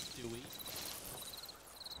 You killed Stewie.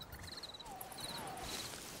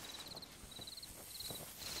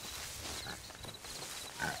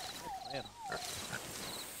 Man.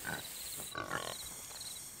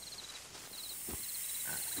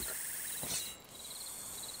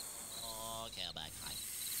 Oh, okay, I'm back. Hi.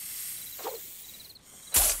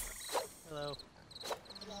 Hello.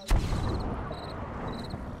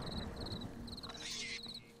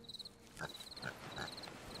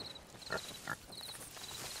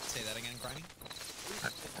 Say that again, Grimy.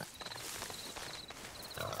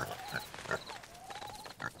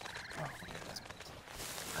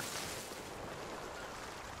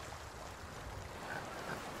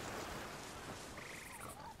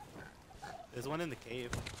 There's one in the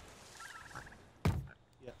cave.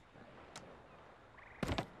 Yeah.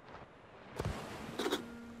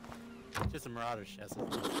 Just a marauder chest.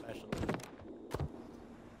 It's nothing special.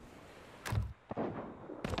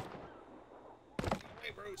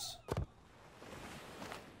 Hey, Bruce.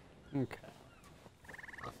 Okay.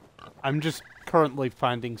 I'm just currently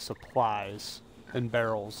finding supplies in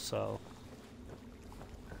barrels, so.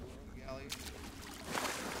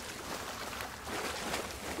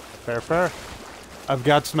 Fair, fair. I've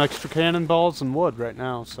got some extra cannonballs and wood right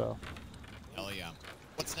now, so. Hell yeah.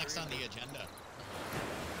 What's next on the agenda?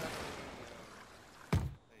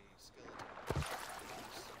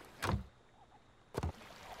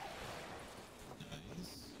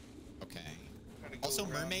 Nice. Okay. Also,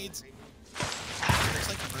 mermaids. Looks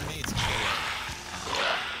like the mermaids kill.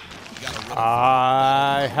 You got a wooden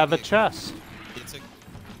I have a chest. It's a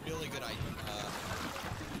really good idea.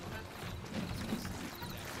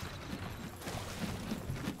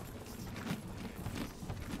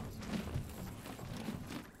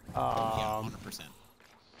 Yeah, 100%.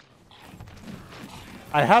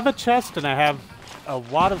 I have a chest and I have a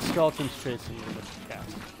lot of skeletons chasing me with the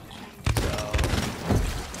chest. So.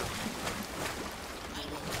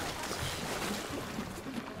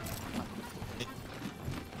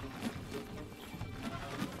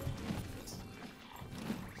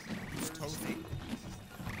 It's toasty.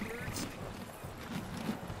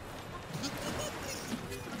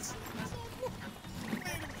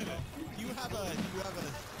 Wait a minute. You have a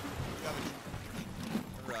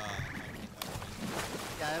or,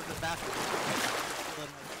 Yeah, I have the basket.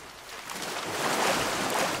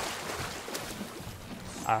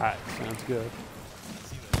 Alright, sounds good.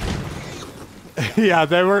 Yeah,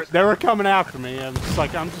 they were coming after me, and it's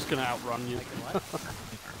like I'm just gonna outrun you. Like what?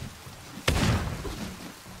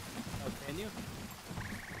 Oh, can you?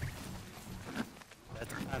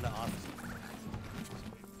 That's kind of awesome.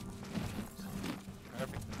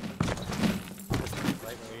 Perfect. Just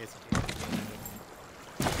right where he is.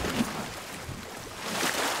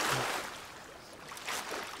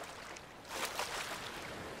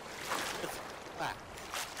 It's flat.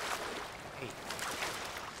 Hey.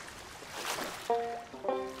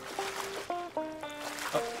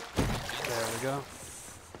 There we go.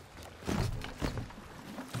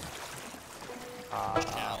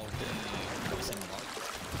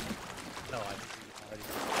 No, I think we already.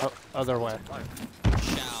 Oh, other way.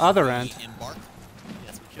 Shall Other we end. Embark?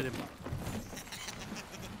 Yes, we should embark.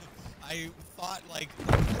 I thought like I'm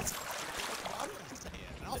gonna say it,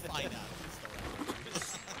 and I'll find out.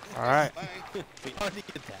 All right. We already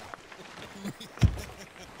did that. Would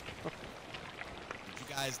you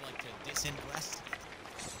guys like to disingress?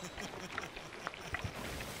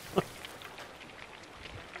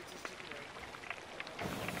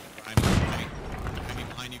 Grimy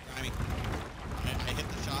behind you, Grimy. I hit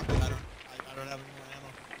the shop, but I don't have any more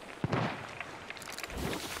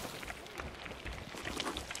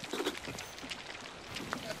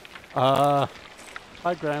ammo.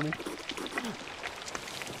 Hi, Grammy.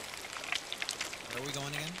 Where are we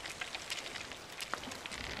going again?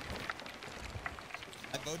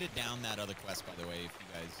 I voted down that other quest, by the way, if you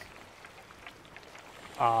guys...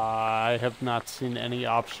 I have not seen any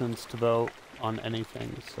options to vote on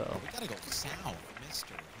anything, so. We gotta go south,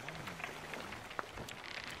 mister.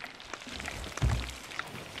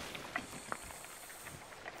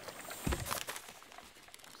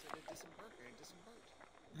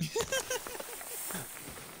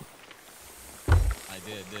 I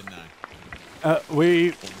did, didn't I? We.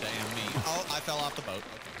 Well, damn me. Oh, I fell off the boat.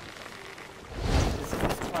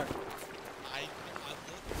 Okay. I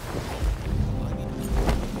mean,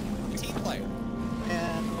 team player.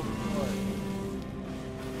 And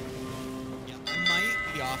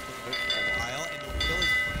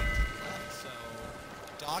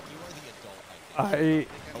I.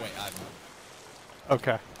 Oh wait,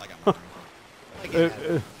 Okay. I got mine. I get that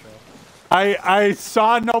control. I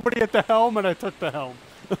saw nobody at the helm and I took the helm.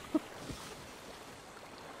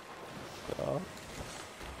 So.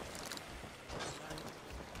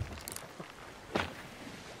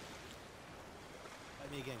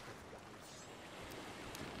 Let me again.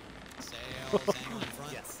 Sails angle in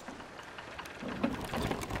front. Yes.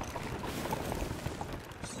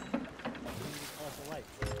 Colorful lights.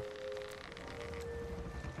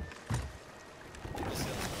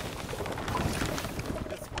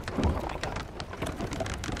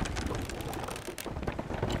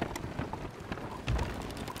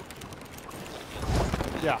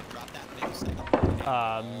 Yeah. Drop that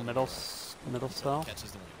middle sail. Middle cell.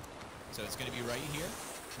 Catches the wind. So it's going to be right here.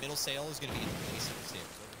 Middle sail is going to be in the base of the sails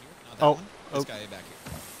over here. Not that Oh, one. This oh. guy back here.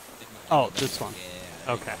 Oh, this one.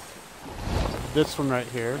 Yeah. Okay. This one right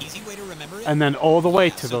here. Easy way to remember it. And then all the way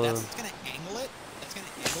to so the. that's going to angle it. That's going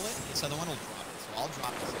to angle it. This other one will drop it. So I'll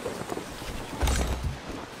drop this.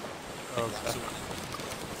 Okay.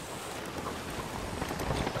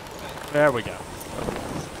 There we go.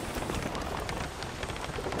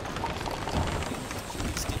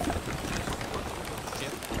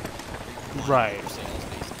 Right.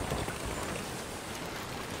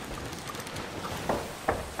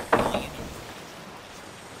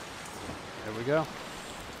 There we go.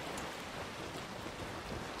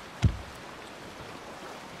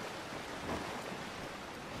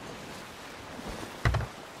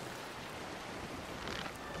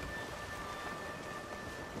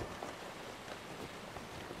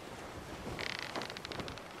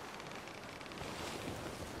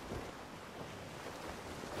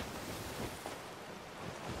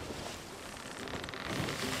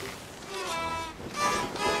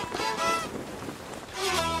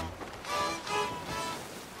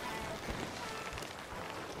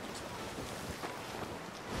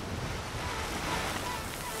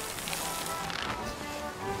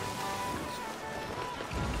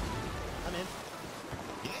 I'm in.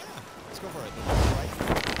 Yeah. Let's go for it.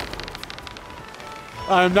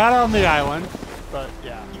 I'm not on the island, but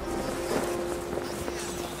yeah.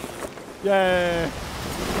 Yay!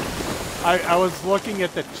 I was looking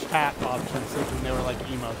at the chat options thinking they were like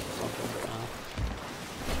emotes or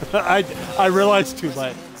something. I realized too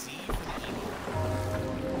late.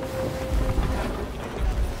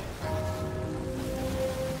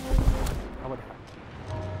 I would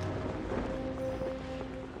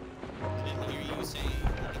I didn't hear you say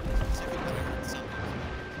specific word, something.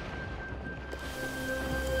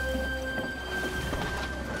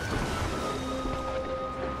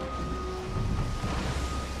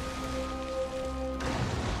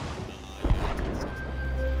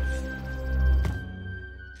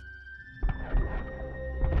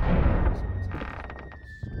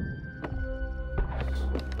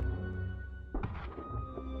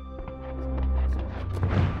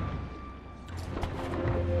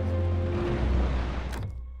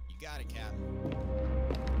 You got it, Cap.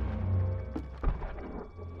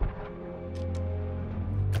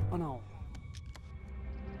 Oh no.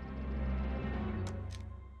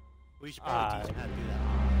 We should probably teach him how to do that.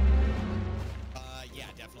 Yeah,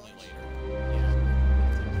 definitely later.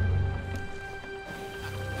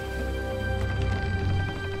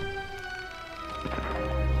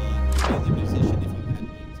 The musician, if you had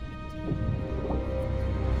me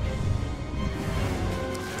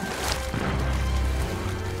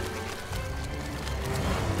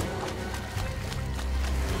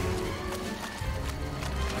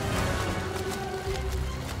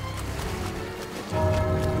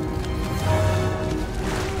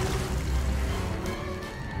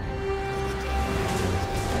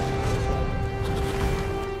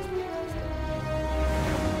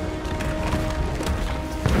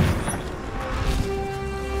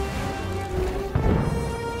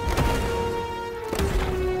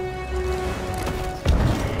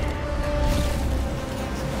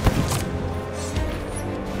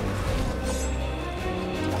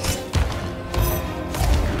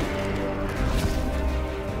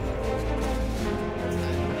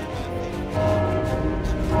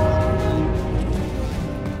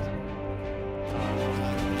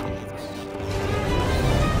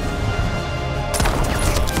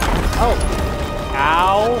Oh!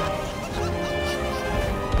 Ow!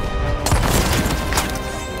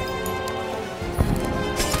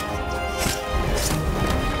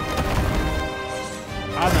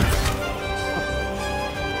 I'm in.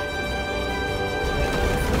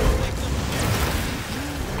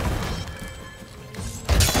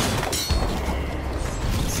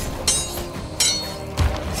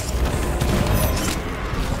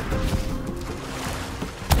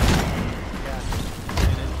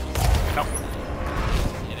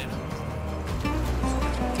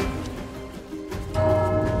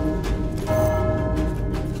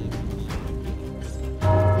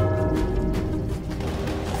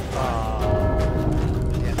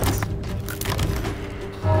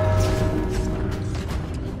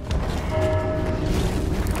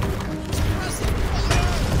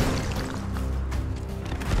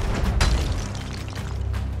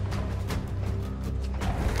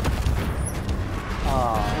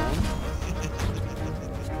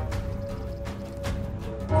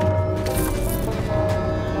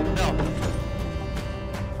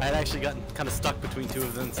 kind of stuck between two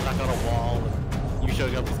of them, stuck on a wall, and you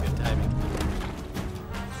showing up was good timing.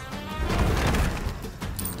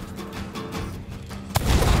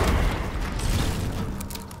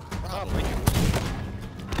 Probably.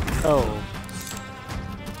 Oh.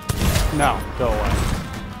 No, go away.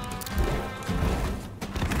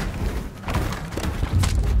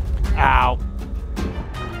 Ow.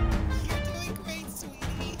 You're doing great,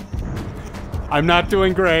 sweetie. I'm not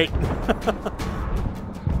doing great.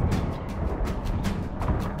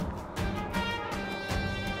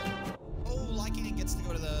 Oh, Lycan gets to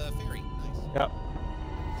go to the ferry. Nice. Yep.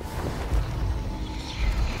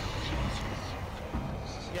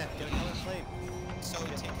 Yeah, get another plate. So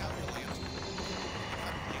take out your lantern.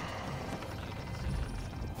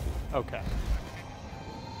 Okay.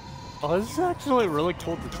 Oh, this is actually a really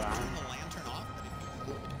cool Don't design. turn the lantern off, but if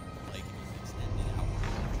you would, like, extend it out.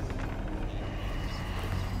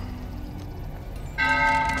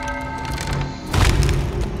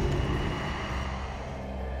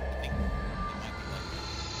 I think it might be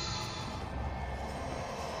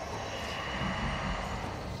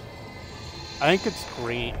like I think it's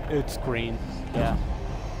green. It's green. Yeah.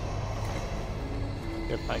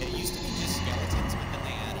 If I it can. used to be just skeletons, but then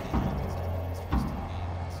they added all these elements for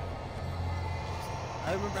us to be. I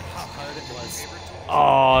remember how hard it was.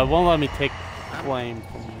 Oh, it won't let me take flame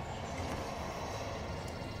from you.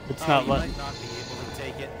 It's not you letting. might not be able to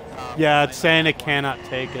take it. Yeah, you it's might saying not it want cannot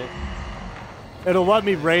take it. It'll let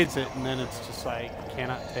me raise it, and then it's just like,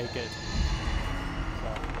 cannot take it. So.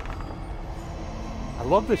 I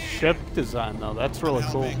love the ship design, though. That's really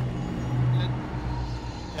cool.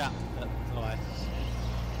 Yeah, that's why.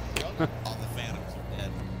 All the phantoms are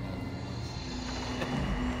dead.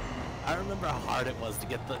 I remember how hard it was to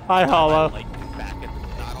get the Hi, HaLLoW. like back at the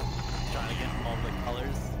day, trying to get all the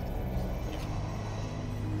colors.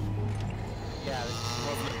 Yeah, this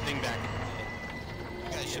wasn't a thing back in the day.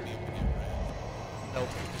 You guys should be able to get red. Nope,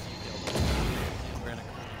 because you killed it. We're in a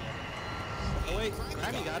corner again. Oh wait,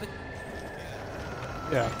 Grimy got it.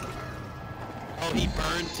 Yeah. Oh, he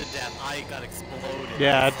burned to death. I got exploded.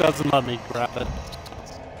 Yeah, it doesn't let me grab it.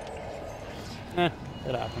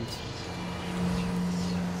 It happens.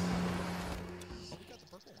 Oh, we got the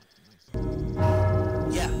purple one.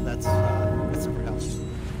 Nice. Yeah, that's super helpful.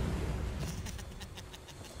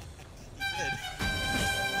 You did.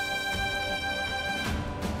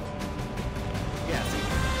 Yeah, see.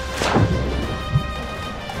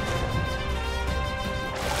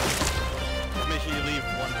 Just make sure you leave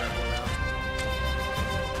one rebel around.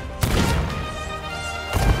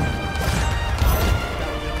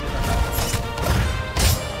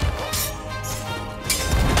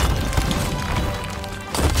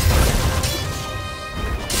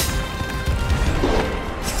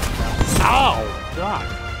 Ow! God.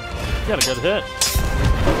 You got a good hit.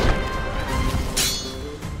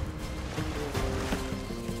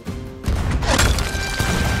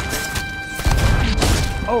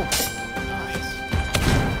 Oh! Nice.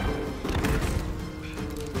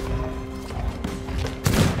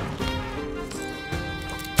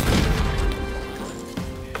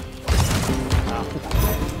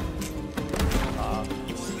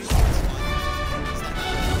 You want to do this one? It's like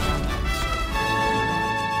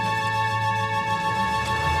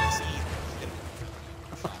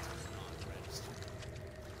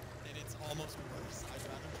and it's almost worse. I'd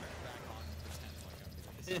rather turn it back on and pretend like I'm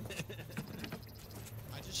doing this.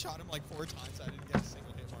 I just shot him like 4 times. I didn't get a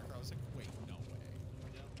single hit marker. I was like, wait, no way.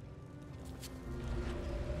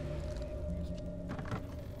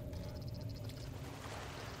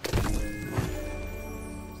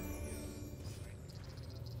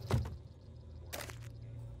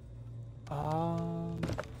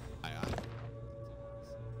 Aye, aye.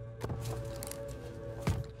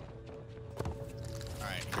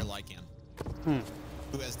 Alright, you're Lycan.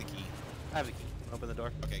 Who has the key? I have the key. Open the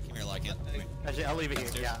door. Okay, come here, Lycan. Actually, I'll leave it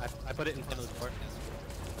here. Yeah, I put it in front of the door.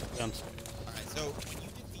 Yes. Alright, so when you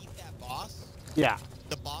defeat that boss, Yeah.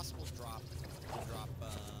 the boss will drop,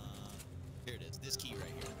 here it is, this key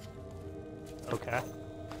right here. Okay.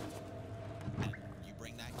 And you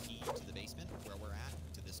bring that key to the basement where we're at,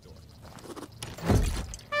 to this door. So,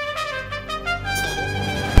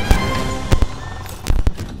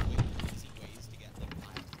 easy ways to get like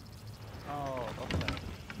five. Oh, okay.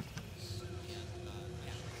 And, yeah,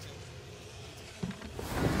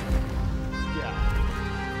 Yeah.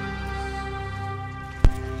 so,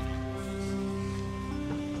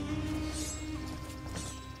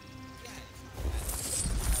 yeah, it's not bad.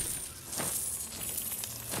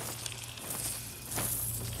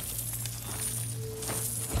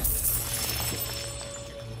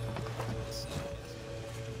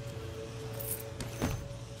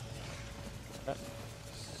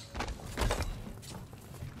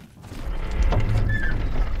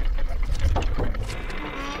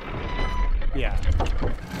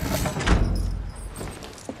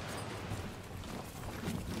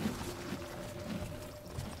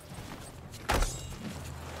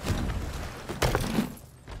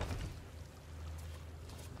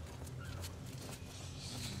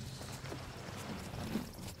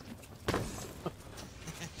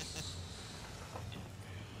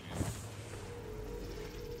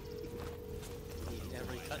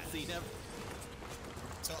 cutscene ever.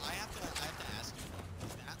 So I have to ask you,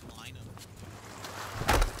 is that line of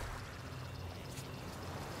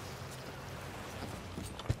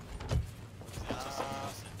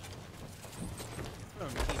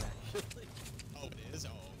From me, actually. oh, it is? Oh,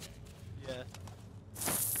 okay. Yeah.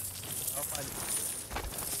 I'll find it.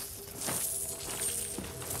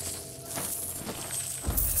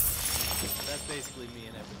 That's basically me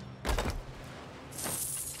and everything.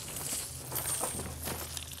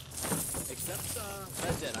 Except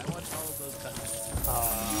Red Dead. I watched all of those cutscenes.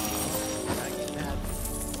 Back in that.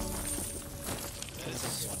 That is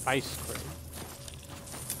a one. Ice cream.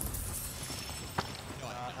 No, I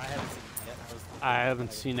haven't seen it yet. I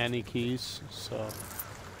haven't seen any keys, so.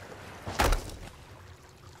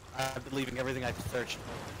 I've been leaving everything I've searched.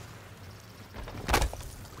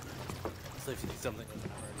 So if you see something I've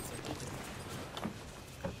already searched.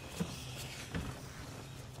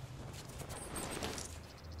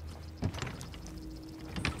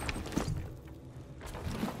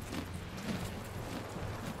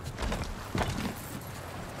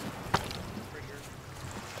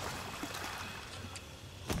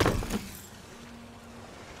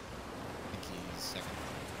 keys, second.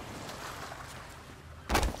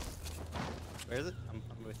 Where is it? I'm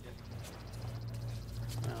with you.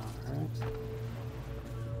 Alright.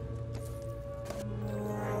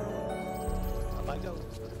 Up I go.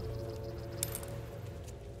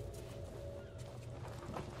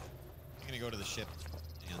 I'm gonna go to the ship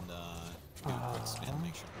and do a quick spin,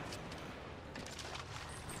 make sure.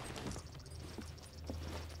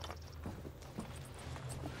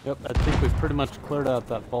 Yep, I think we've pretty much cleared out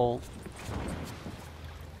that bolt.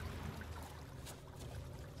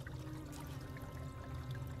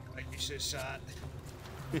 Like you should have shot.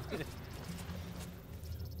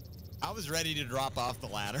 I was ready to drop off the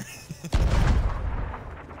ladder.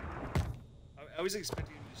 I was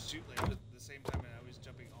expecting him to shoot like at the same time I was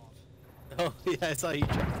jumping off. Oh yeah, I saw you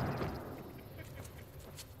jump.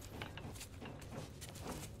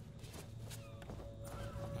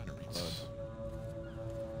 Trying to reload.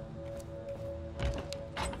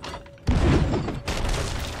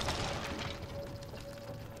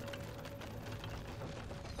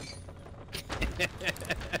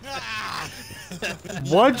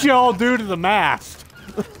 What'd y'all do to the mast?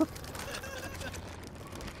 I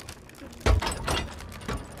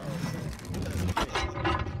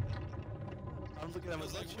was looking at him, I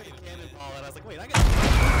was like, Wait a minute. cannonball, and I was like, wait, I got.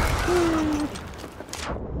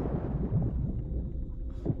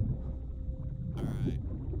 Alright.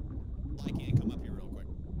 Lycan, come up here real quick.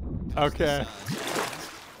 Okay.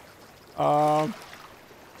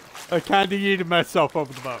 I kinda yeeted myself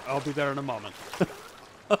over the boat. I'll be there in a moment. It's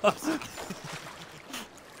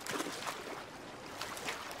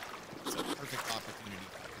a perfect opportunity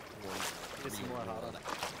for Get some more hot on it.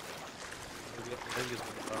 Maybe just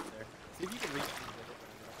put it up there. See if you can reach it.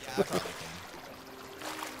 Yeah, I probably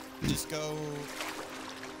can. Just go.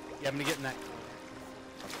 Yeah, I'm gonna get in that corner.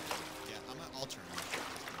 Yeah, I'll turn.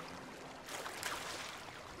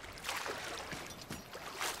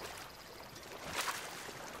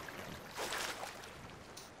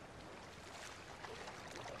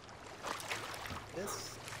 This?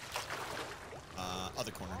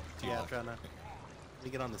 Other corner. To your Yeah, I'm left. trying to. Let me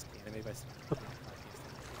get on this cannon. Maybe I see.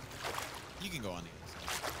 You can go on the other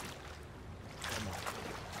side. Come on.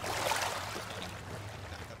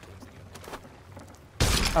 Back up towards the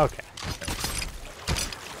other. Okay.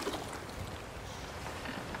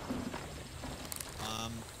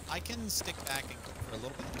 I can stick back and cook for a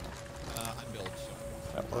little bit. I'm built, so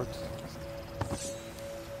That works.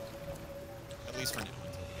 at least for now.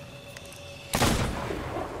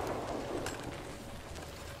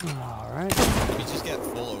 Alright. Maybe just get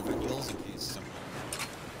full overheals in case someone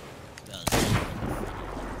does.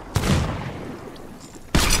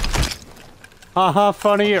 Haha,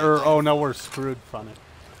 funny, or oh no, we're screwed funny.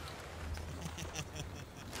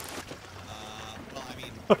 Well, I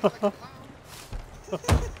mean, I'm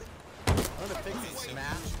gonna fix it.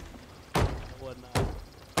 Smash. Whatnot.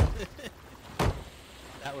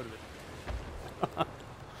 That would have been.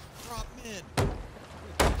 drop mid.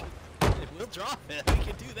 We'll drop it. We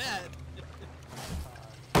can do that.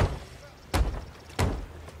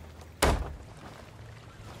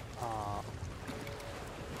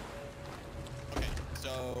 Okay,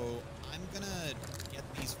 so I'm gonna get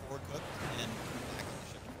these 4 cooked and put them back on the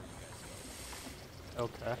ship before you guys go.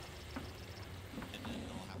 Okay. And then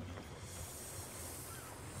I'll have another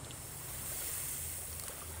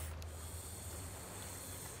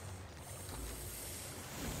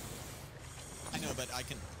 4. I know, but I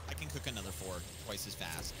can cook another 4 twice as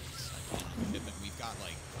fast as I can on the ship, and we've got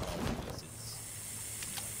like 12 pieces.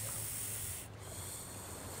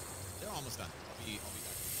 almost done. I'll be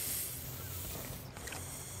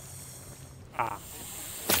back. Ah.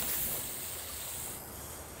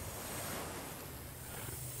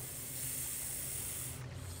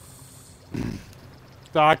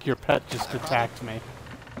 Doc, your pet just attacked me.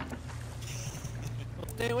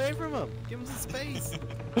 Stay away from him. Give him some space.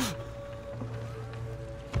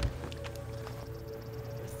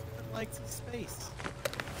 Like some space.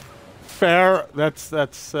 Fair. That's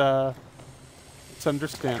it's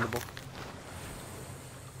understandable.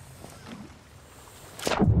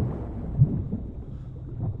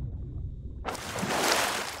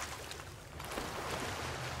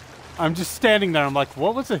 I'm just standing there. I'm like,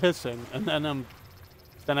 what was the hissing? And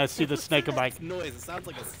then I see the snake. I'm like, Noise. It sounds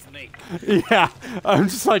like a snake. yeah. I'm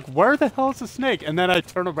just like, where the hell is the snake? And then I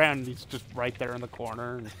turn around and he's just right there in the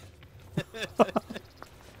corner. And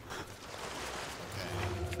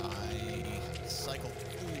I cycled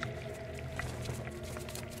through. And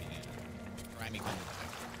Grimy coming back.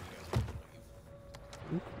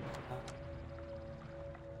 You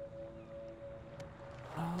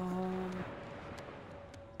guys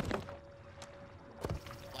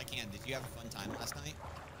Lycan, did you have a fun time last night?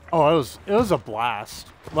 oh, it was a blast.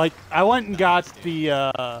 Like I went and got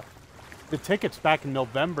the tickets back in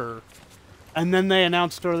November, and then they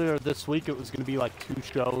announced earlier this week it was going to be like 2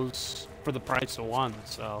 shows for the price of 1.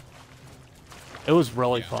 So it was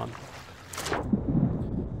really fun.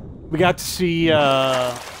 We got to see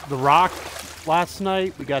The Rock last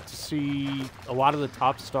night. We got to see a lot of the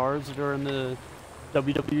top stars that are in the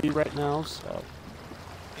WWE right now. So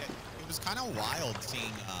Yeah, it was kind of wild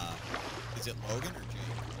seeing, is it Logan or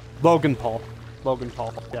Jake? Logan Paul,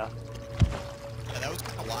 yeah. Yeah, that was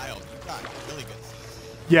kind of wild. You got really good seats.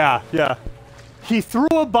 Yeah, yeah. He threw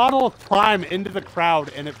a bottle of Prime into the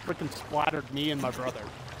crowd, and it freaking splattered me and my brother.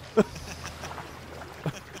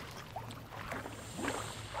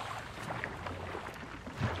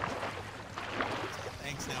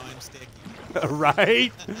 Thanks, now I'm sticky.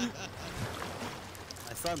 Right?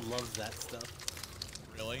 My son loves that stuff.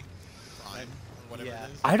 Really? Prime? Or whatever Yeah.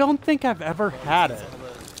 it is? I don't think I've ever had it,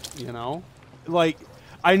 you know? Like,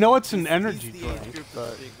 I know it's an energy He's the age drink, group but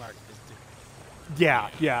that's being marketed to. yeah,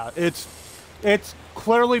 yeah. It's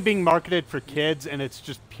clearly being marketed for kids, and it's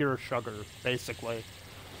just pure sugar, basically.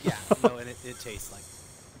 Yeah, no, and it tastes like.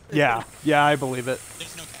 Yeah, yeah, I believe it.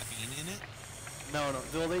 There's no caffeine in it? No.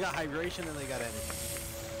 Well, they got hydration and they got energy.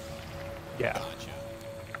 Yeah. Gotcha.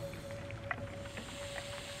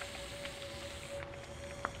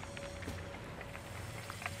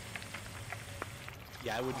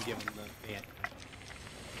 Yeah, I wouldn't give him the man.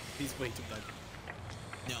 He's way too much.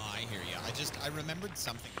 No, I hear you. I remembered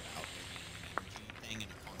something about there being an energy thing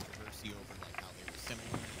and a controversy over like how they were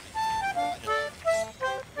similar.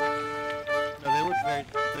 No, they look very.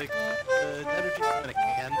 The energy from in a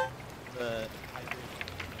can, the hydration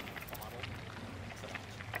bottle, so.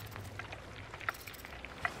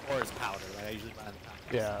 Or as powder. Like I usually buy the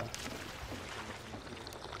powder. Yeah.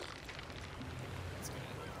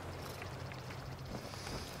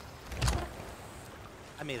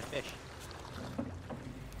 I made a fish.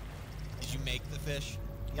 Did you make the fish?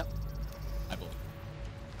 Yep. I believe.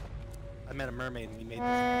 I met a mermaid and we made this.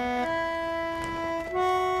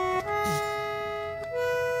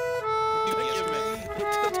 Yesterday?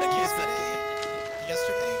 Took you a second.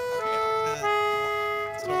 Yesterday? Okay, I wanna.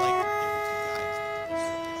 So like,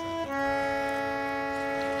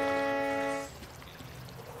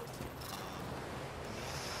 there were 2 guys.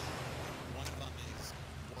 One of them is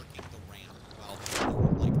working the ramp while the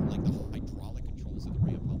like the hydraulic controls of the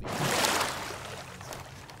ramp while the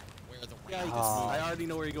where the ramp Yikes. is Oh. I already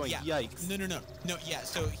know where you're going. Yeah. Yikes. No, yeah,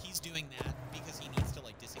 so he's doing that because he needs to,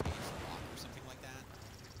 like, disengage the lock or something like that.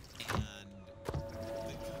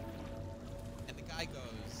 And the guy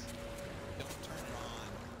goes, don't turn it on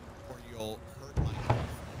or you'll hurt my girlfriend.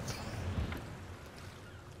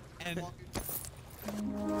 And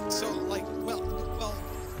so, like, well,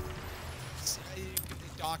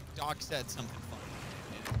 Doc said something funny,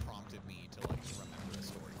 and it prompted me to, like, remember a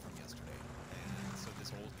story from yesterday. And so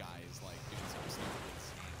this old guy is, like, doing some stuff,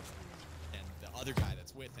 and the other guy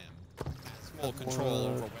that's with him has full control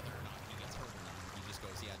over whether or not he gets hurt or not. He just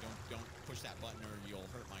goes, yeah, don't push that button or you'll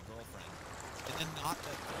hurt my girlfriend. And then not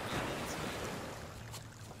that 3 minutes later,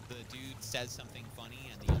 the dude says something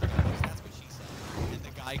funny, and the other guy goes, that's what she said. And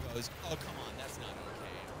the guy goes, oh, come on, that's not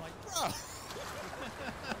okay. I'm like, bro,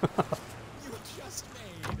 you just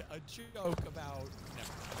made a joke about...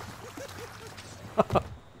 Never mind.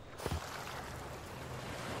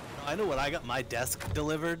 I know when I got my desk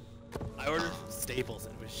delivered, I ordered from Staples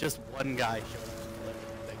and it was just one guy showed up to deliver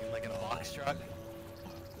the thing in like in a box truck.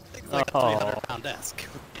 It's like a 300-pound desk.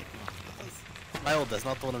 my old desk,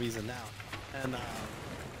 not the one I'm using now. And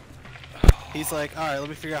he's like, all right, let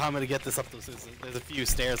me figure out how I'm gonna get this up those. There's a few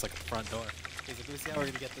stairs like the front door. He's like, let me see how we're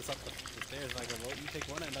gonna get this up the stairs. And I go, well, you take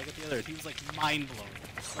one end, I'll get the other. And he was like mind blown.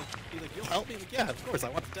 He's like, you'll help me? I'm like, yeah, of course. I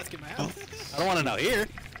want the desk in my house. I don't want it out here.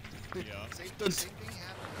 Yeah. Same thing happened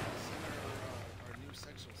in our new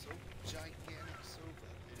sectional. So gigantic sofa.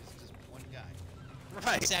 It is just one guy.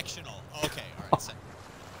 Right. Sectional. Okay, alright.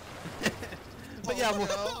 But yeah,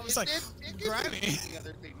 well, I was like, Grimy. The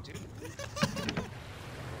other thing too.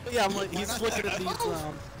 but yeah, I'm like, he's looking at these,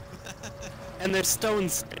 and they're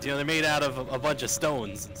stones. You know, they're made out of a bunch of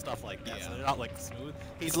stones and stuff like that. Yeah. So they're not like smooth.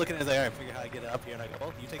 He's looking at it, like, all right, figure out how to get it up here. And I go,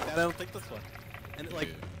 well, you take that, I don't take this one. And it, like,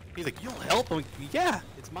 he's like, you'll help? I'm like, yeah,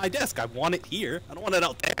 it's my desk. I want it here. I don't want it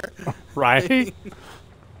out there. Right?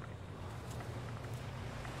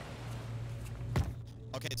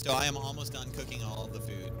 Okay, so I am almost done cooking all of the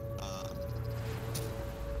food.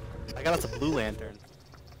 I got us a blue lantern.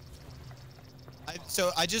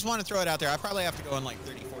 So I just want to throw it out there. I probably have to go in like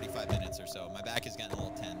 30, 45 minutes or so. My back is getting a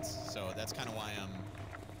little tense, so that's kind of why I'm,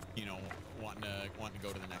 you know, wanting to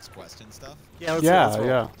go to the next quest and stuff. Yeah, let's roll.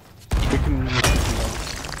 Yeah. We can.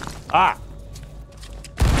 Ah.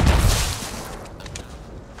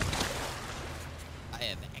 I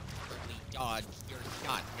have expertly dodged your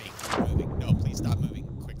shot. Moving. No, please stop moving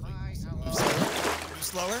quickly. Move slower. Move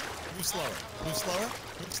slower. Move slower. Move slower.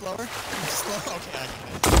 Move slower. Move slower. Okay, I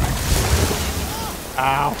get it.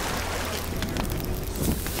 Ow.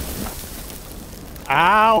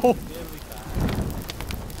 Ow.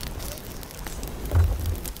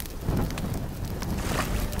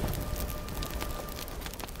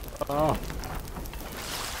 Oh.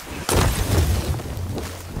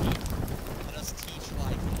 Let us teach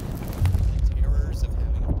like the terrors of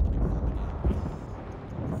having a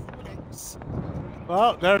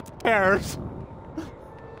Well, there's terrors.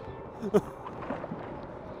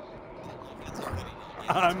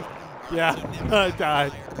 Yeah, I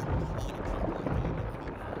died.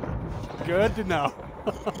 Good to know.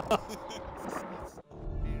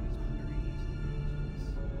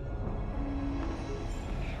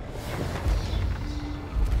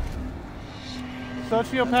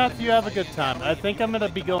 Sociopath, you have a good time. I think I'm gonna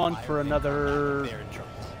be going for another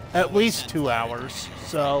at least 2 hours,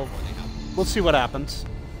 so we'll see what happens.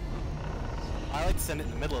 I like to send it in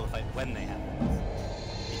the middle of the fight when they have it.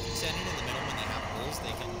 If you send it in the middle when they have holes,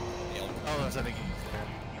 they can bail. Oh, that's I think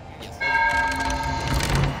Yes.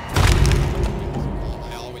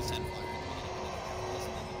 I always send fire.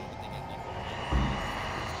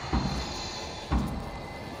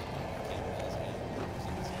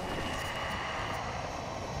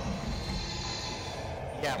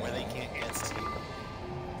 yeah, where they can't get to.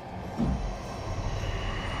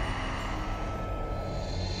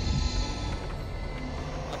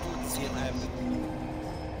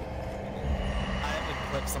 I have a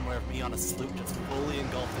clip somewhere of me on a sloop just fully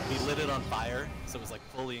engulfed. We lit it on fire, so it was like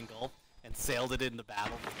fully engulfed, and sailed it into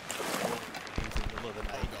battle. In the middle of the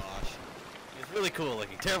night. Oh gosh. It's really cool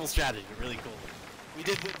looking. Terrible strategy, but really cool. We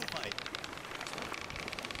did win the fight.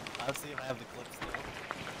 I'll see if I have the clips though.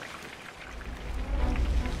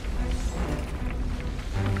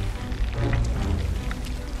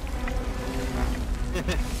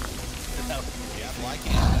 Yeah,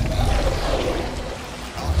 Lycan.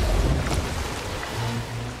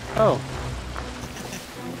 Oh.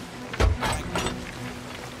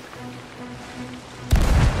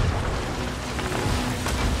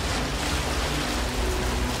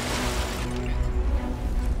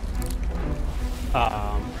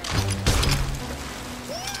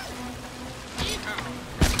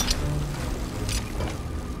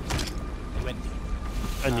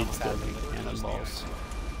 I need to go make cannonballs.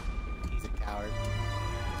 He's a coward.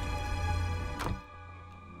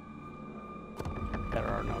 There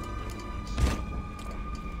are no.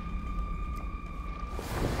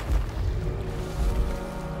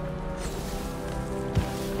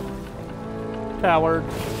 Coward.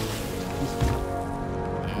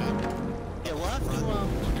 Yeah, we'll have to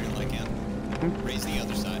Lycan. Raise the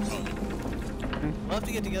other side. Oh. we'll have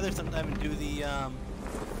to get together sometime and do the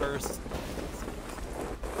first.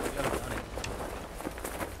 We haven't done it.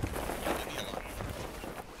 Yeah, that'd be a lot.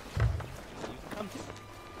 You can come to.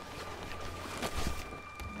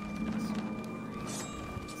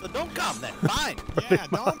 So don't come then. Fine. Yeah,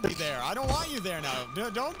 don't be there. I don't want you there now.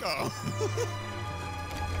 Don't go.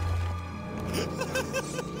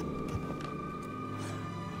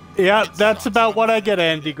 Yeah, that's about what I get,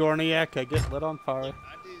 Andy Gorniak. I get lit on fire. I did.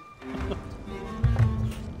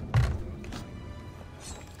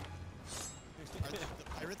 Are the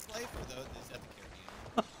pirates life or is that the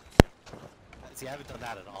Caribbean? See, I haven't done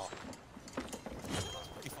that at all.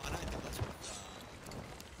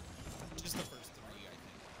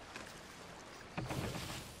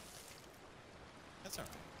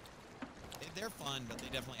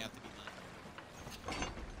 definitely have to be done.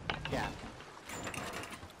 Yeah.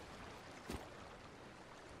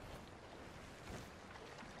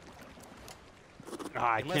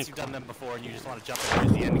 Ah, I Unless can't. you've done them before and you just want to jump in right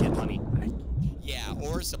at the end and get money. Yeah,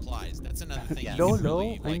 or supplies. That's another thing Yeah. you can No,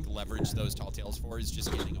 really no, like leverage those tall tales for is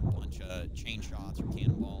just getting a bunch of chain shots or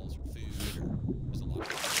cannonballs or food or there's a lot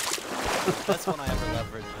of That's when I ever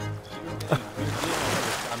leveraged. We were doing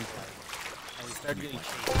gunplay, and we started getting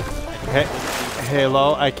chased. Hey,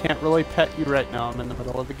 HaLLoW, I can't really pet you right now. I'm in the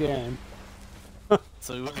middle of the game.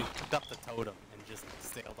 So we picked up the totem and just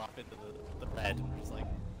sailed off into the bed. And we're just like,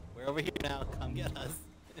 we're over here now. Come get us.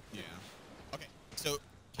 Yeah. Okay, so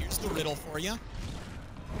here's the riddle for you. You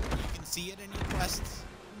can see it in your quests,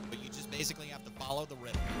 but you just basically have to follow the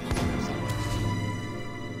riddle.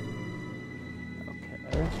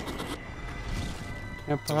 Okay. So what's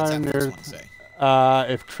Campfire that first near. one say?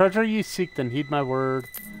 If treasure you seek, then heed my word.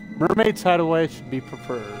 Mermaid's hideaway should be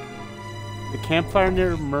preferred. The campfire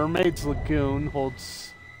near Mermaid's Lagoon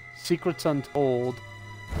holds secrets untold.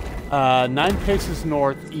 9 paces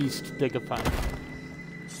northeast, dig a find.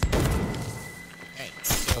 Okay,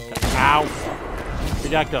 so Ow! We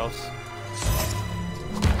got ghosts.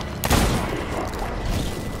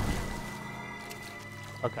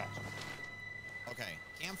 Okay. okay,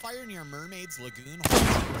 campfire near Mermaid's Lagoon holds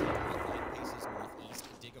 9 paces northeast.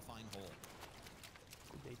 Dig a fine hole.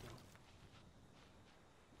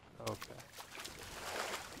 Okay.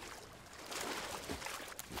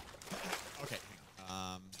 Okay.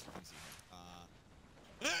 Let me see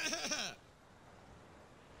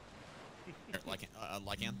here.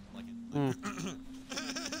 Lycan.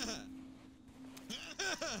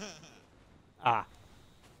 Ah.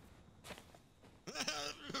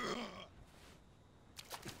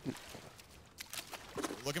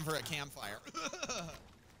 Looking for a campfire.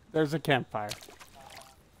 There's a campfire.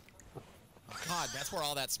 God, that's where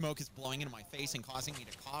all that smoke is blowing into my face and causing me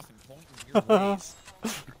to cough and point in weird ways.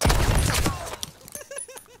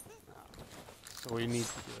 So we need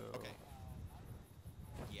to do. Okay.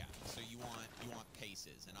 Yeah. So you want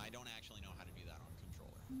paces, and I don't actually know how to do that on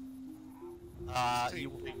controller. Take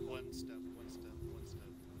one step, one step, one step.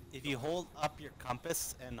 If you hold up your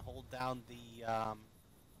compass and hold down the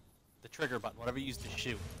trigger button, whatever you use to shoot.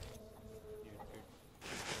 Your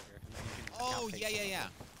trigger, and then you can Oh count yeah, paces. yeah.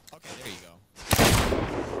 Okay, there you go.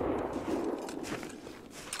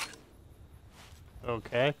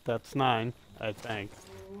 Okay, that's 9, I think.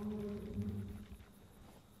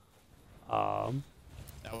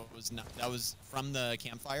 That was from the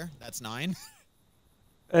campfire. That's 9.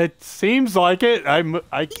 It seems like it.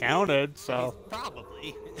 I counted, so.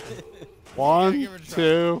 Probably. 1, give it a try.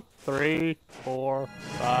 2, 3, 4,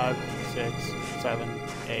 5, 6, 7,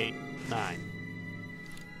 8, 9.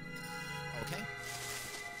 Okay.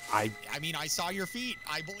 I I mean, I saw your feet.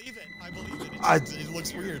 I believe it. I believe it. It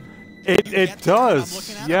looks weird. It You get it to where I'm does.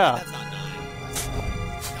 looking at it, Yeah. but that's not 9.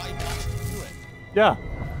 Now you watch me do it. Yeah.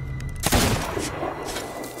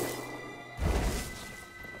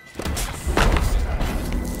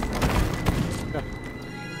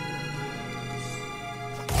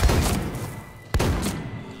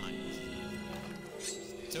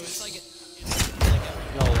 So it's like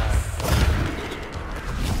No way.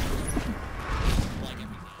 like every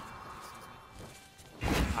now.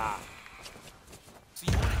 Ah. So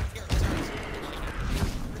you want to here?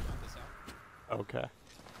 This out, Okay.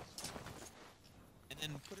 and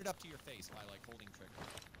then put it up to your face by like holding trigger.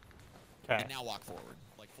 Okay. And now walk forward,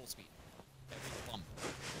 like full speed. Every bump.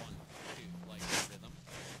 1, 2, like rhythm.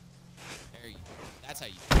 There you go. That's how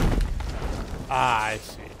you do it. Ah, I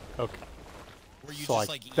see. Okay. Were you So just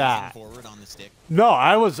like like that. easing forward on the stick? No,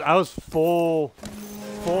 I was full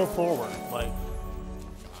forward. Like, Gotcha.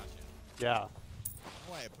 yeah.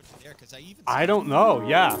 Why I put you there? Because I even. I don't know.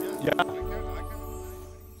 Yeah. Yeah.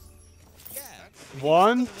 Yeah.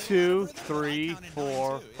 1, 2, 3,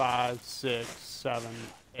 4, 5, 6, 7,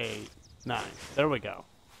 8, 9. There we go.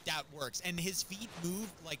 That works. And his feet moved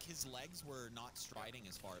like his legs were not striding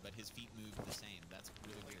as far, but his feet moved the same. That's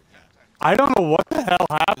really weird. Yeah. I don't know what the hell It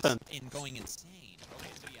was happened. in going insane. Okay,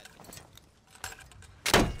 so yeah.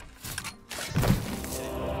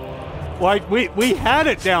 Like we had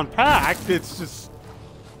it down packed. It's just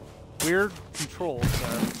weird controls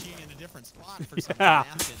there. Being in a different spot for some Yeah.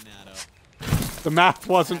 math didn't add up. The math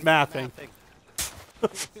wasn't mathing.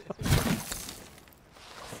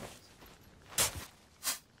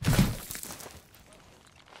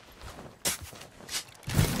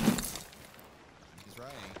 He's right.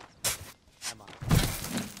 Come on.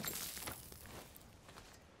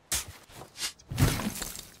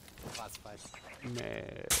 Classified.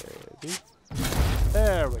 Maybe.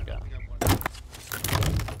 There we go.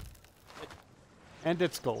 And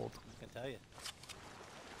it's gold. I can tell you.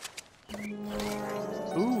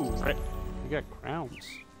 Ooh, right. We got crowns.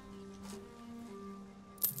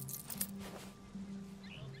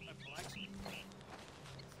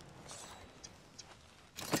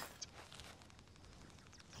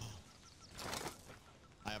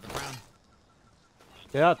 I have a crown.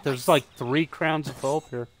 Yeah, there's like 3 crowns of hope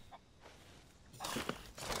here.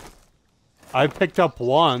 I picked up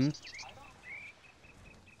 1.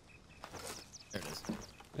 There it is.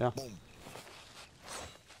 Yeah. Boom.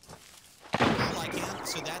 Lycan,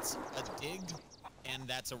 so that's a dig, and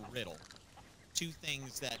that's a riddle. 2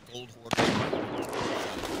 things that gold hoarders that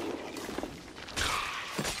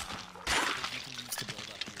you can use to build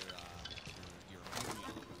up your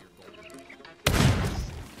gold.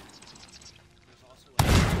 There's also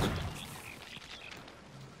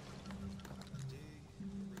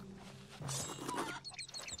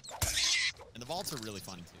And the vaults are really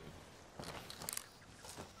fun too.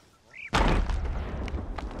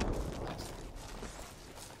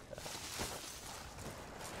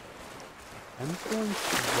 I'm going to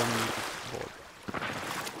run forward.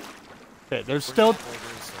 Okay, there's still 2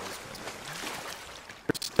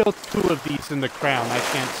 of these in the crown. I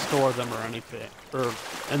can't store them or anything. Or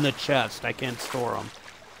in the chest. I can't store them.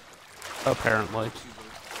 Apparently.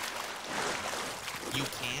 You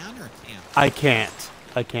can or can't? I can't.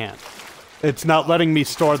 I can't. It's not letting me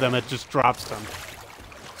store them. It just drops them.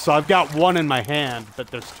 So I've got 1 in my hand,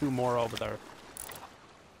 but there's 2 more over there.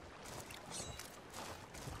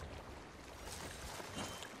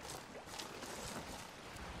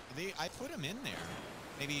 I put them in there.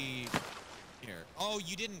 Maybe here. Oh,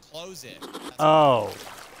 you didn't close it.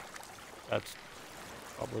 That's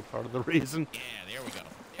probably part of the reason. Yeah, there we go.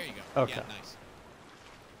 There you go. Okay. Yeah,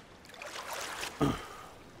 nice.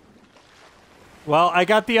 Well, I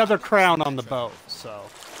got the other crown on the boat, so.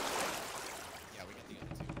 Yeah, we got the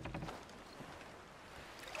other 2.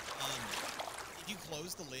 If you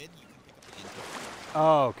close the lid, you can pick up the engine.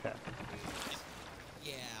 Oh, okay.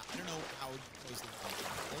 Yeah, I don't know how you close the lid.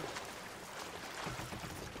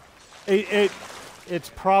 It's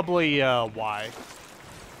probably why.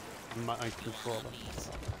 My controller.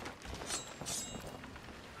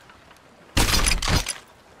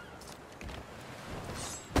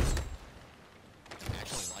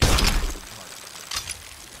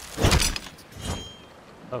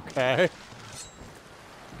 Okay.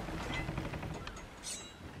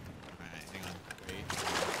 Alright, hang on. Wait.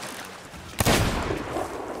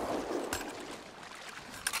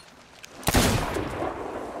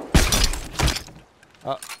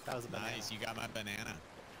 That was a banana. Nice, you got my banana.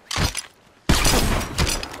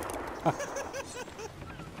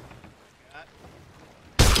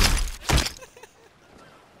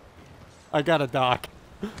 I got a dock.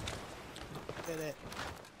 Did it.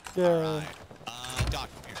 Yeah. Alright. Doc,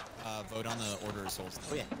 come here. Vote on the Order of Souls.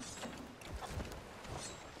 Oh, yeah.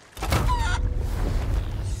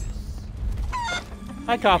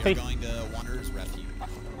 Hi, Coffee. You're going to Wanderer's Refuge. I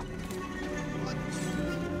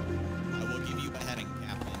will give you beheading,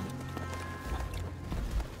 Captain.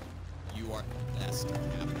 You are the best, Captain.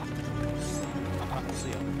 I used to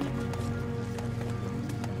really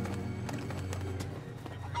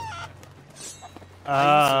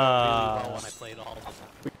well when I played all of them.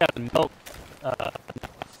 We got a note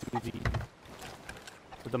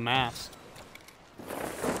to the mast.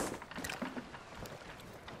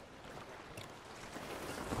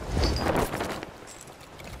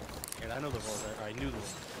 I know the rules there. I knew the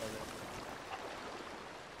rules.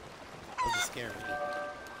 That was scary.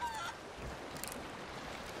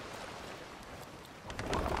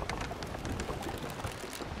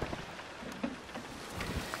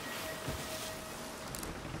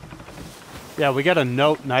 Yeah, we got a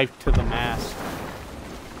note knife to the mast.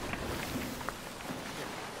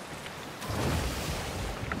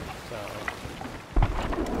 So. Oh,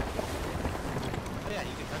 yeah,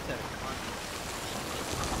 you can touch that if you want.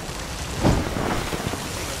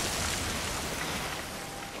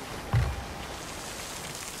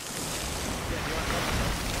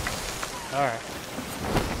 All right.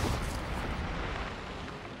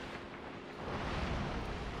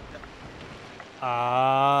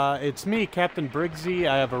 It's me, Captain Briggsy.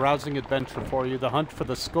 I have a rousing adventure for you. The hunt for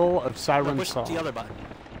the skull of Siren Push Song. the other button.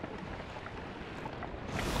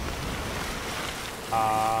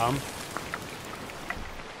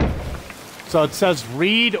 So it says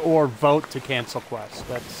read or vote to cancel quest.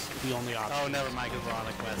 That's the only option. Oh, never mind, because we're on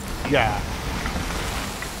a quest. Yeah.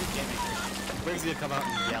 Briggs gonna come out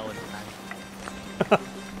and yell at me.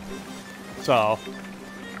 So,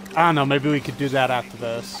 I don't know. Maybe we could do that after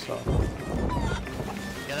this. So.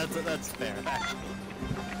 Yeah, that's fair, actually.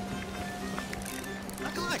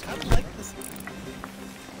 I kind of like this.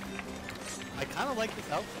 I kind of like this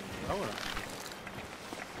outfit. Oh,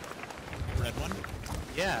 The red one?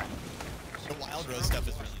 yeah. The wild rose stuff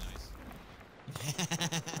is really nice.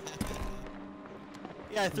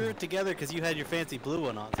 Yeah, I threw it together because you had your fancy blue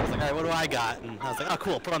one on. So I was like, all right, what do I got? And I was like, oh,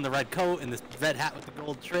 cool. Put on the red coat and this red hat with the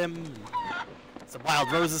gold trim. And some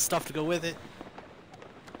wild roses stuff to go with it.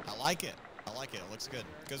 I like it. I like it. It looks good.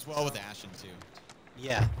 Goes well with Ashen, too.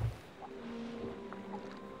 Yeah. I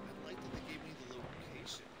like that they gave me the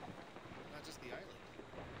location, not just the island.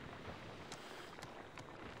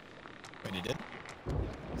 Wait, it did? Yeah,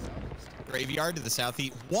 southeast. Graveyard to the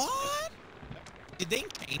southeast. What? Did they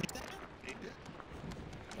change that? They did.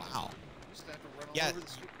 Wow. You just have to run all Yeah, over the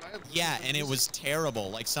stupid island. yeah, and it was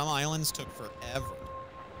terrible. Like, some islands took forever.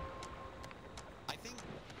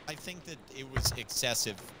 I think that it was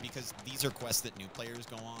excessive because these are quests that new players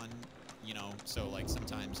go on, you know, so like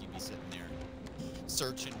sometimes you'd be sitting there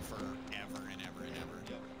searching for ever and ever and ever.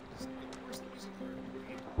 Yep. Where's the music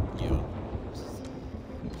for? Yeah.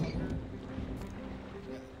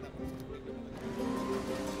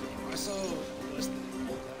 I saw West.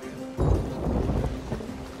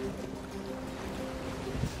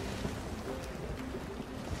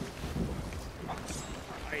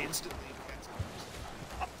 I instantly cancelled it.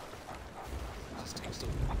 Just takes so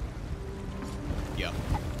long. Yep.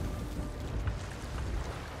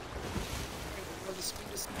 Or the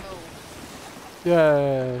sweetest smell.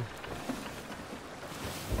 Yay.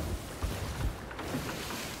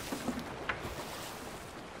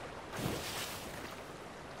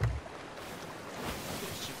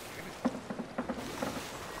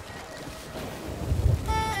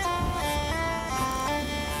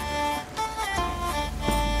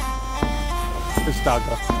 It's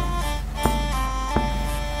Daga.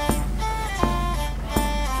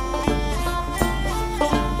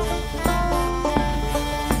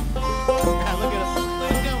 Yeah, look at us.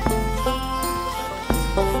 Let's go.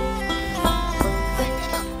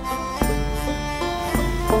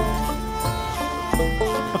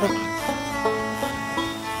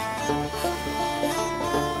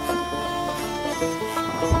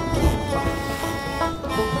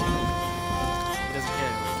 He doesn't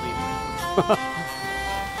care. He's leaving.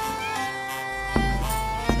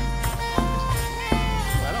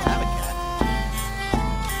 I don't have a cat.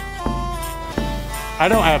 I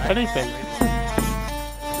don't have anything.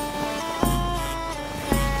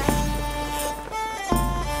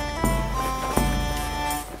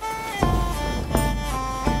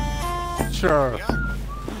 Sure.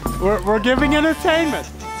 We're giving entertainment.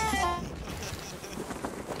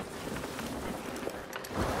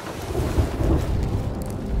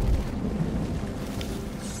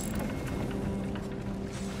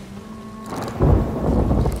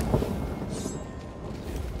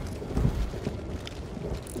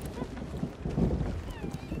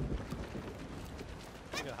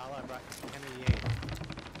 There you go, HaLLoW, I brought Henry VIII.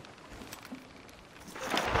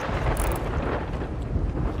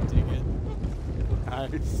 Dig it.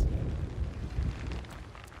 Nice.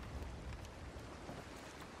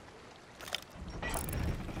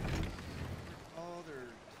 Oh, they're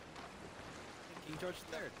King George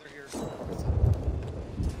III. they're here. I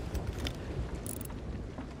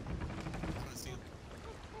wanna see 'em.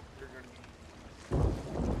 They're gonna be.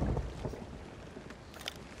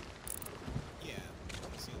 Yeah. I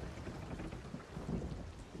wanna see 'em.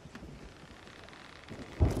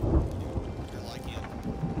 They're like in.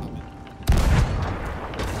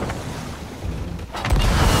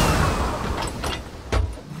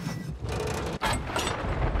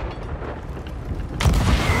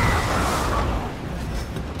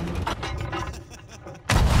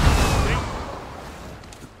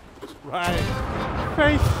 Right.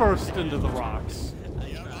 Face first into the rocks.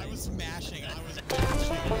 Yep, I was smashing. I was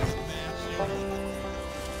smashing.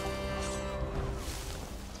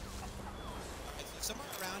 Somewhere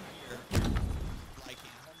around here, like,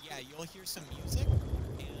 yeah, you'll hear some music,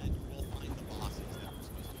 and we'll find the bosses that we're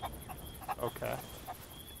supposed to hear. Okay.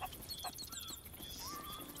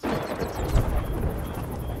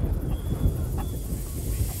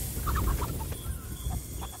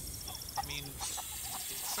 I mean,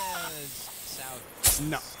 it says south.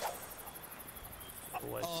 No.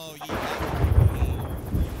 Oh, yeah.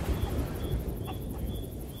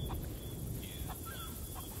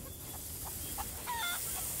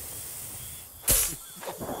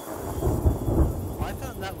 Well, I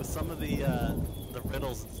found that with some of the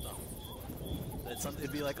riddles and stuff.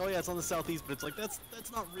 It'd be like, oh yeah, it's on the southeast, but it's like that's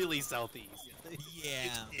not really southeast.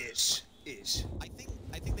 Yeah. Ish. I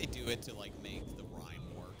think they do it to like make the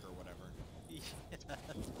rhyme work or whatever. Yeah.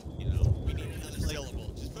 You know, we need another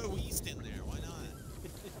syllable. Just put east in there. Why not?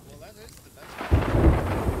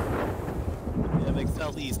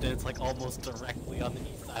 southeast, and it's like almost directly on the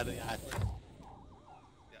east side of the island.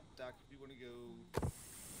 Yeah, Doc, if you want to go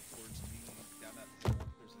towards me down that hill,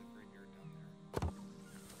 there's a graveyard down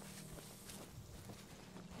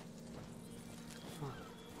there.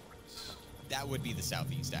 That would be the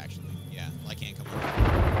southeast, actually. Yeah, Lycan, come on.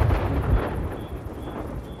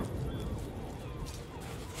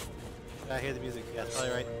 I hear the music. Yeah, it's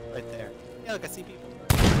probably right there. Yeah, look, I see people.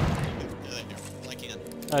 There, Lycan.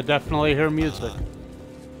 I definitely hear music.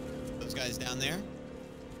 Those guys down there.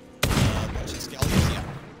 Bunch of skeletons. Yeah,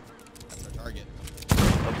 that's our target.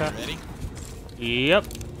 Okay. Ready? Yep.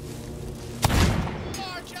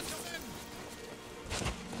 Oh, gentlemen!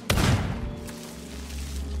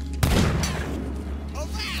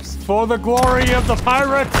 Avast! For the glory of the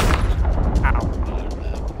pirates! Ow.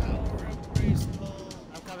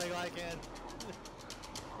 I'm coming, Lycan.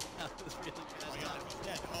 That was really good. Oh, yeah, he's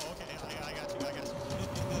dead. Oh, okay. I got you.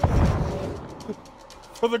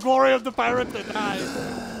 For the glory of the pirates and I.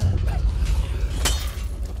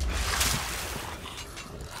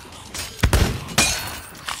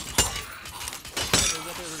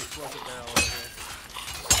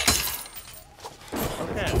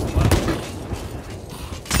 Okay.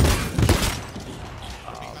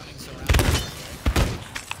 Becoming surrounded.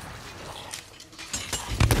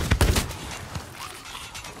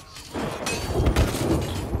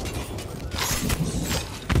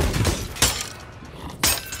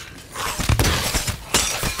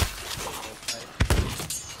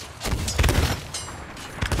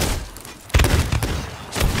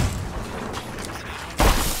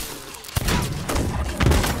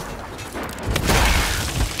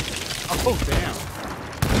 Oh, damn.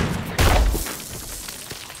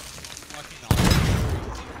 Fucking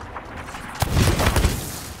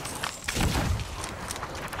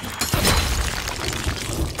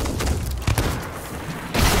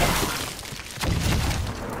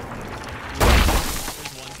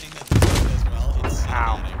There's one thing that this game does well. It's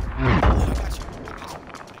cinematic. I got you.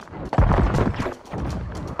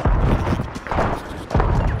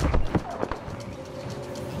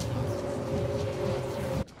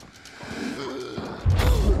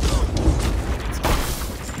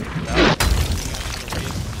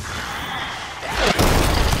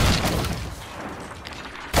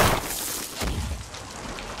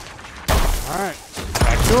 Alright.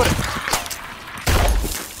 Back to it.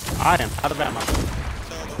 I am out of ammo.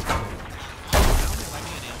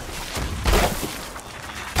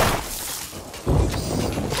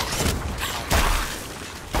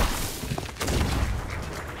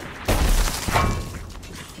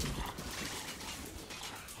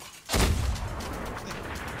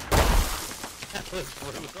 That was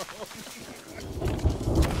brutal.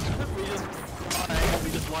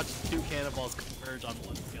 we just watched two cannonballs converge on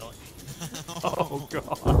one skeleton. Oh, God.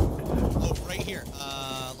 Oh, right here.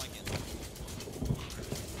 Lycan.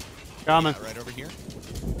 Coming. Right over here.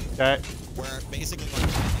 Okay. Where basically like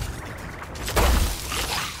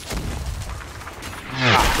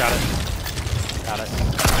Ah, got it. Got it.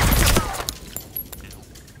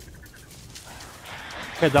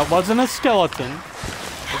 Okay, that wasn't a skeleton.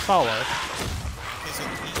 It's hollow. okay, so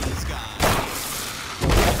these guys.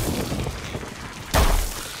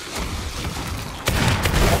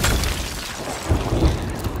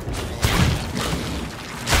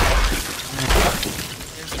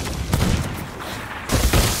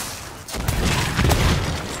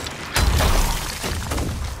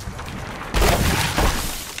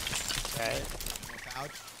 Okay.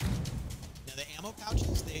 Pouch. Now the ammo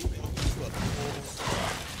pouches, they'll give you a full.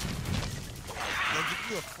 They'll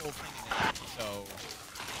give you a full thing in there, so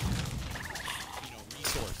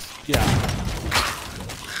resource. Yeah.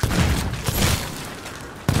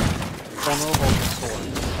 Vulnerable to sword.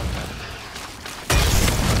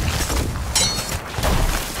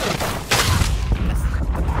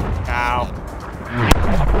 Ow.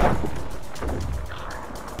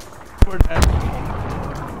 We're dead.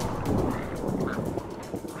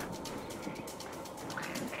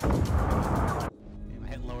 Damn, I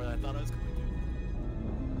hit lower than I thought I was going to.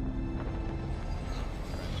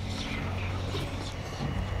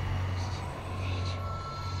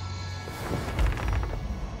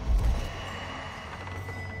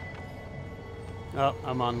 Oh,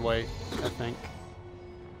 I'm on weight, I think.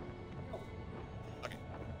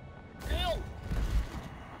 Okay.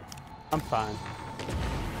 I'm fine.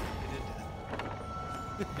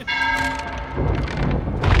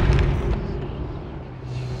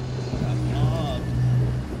 I'm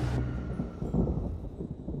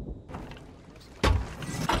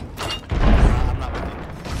not with you.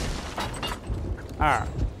 Alright.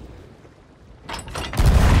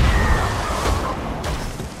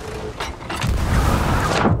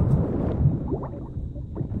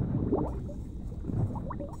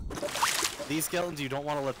 These skeletons, you don't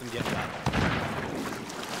want to let them get back.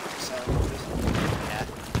 So, Yeah.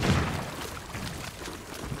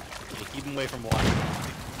 Yeah, keep them away from water.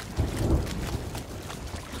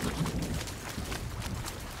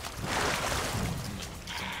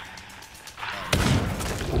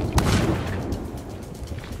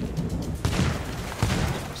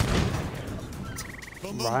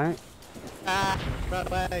 Boom, boom. Right? Ah, run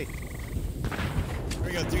away. Here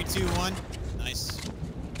we go. 3, 2, 1. Nice.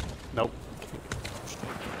 Nope.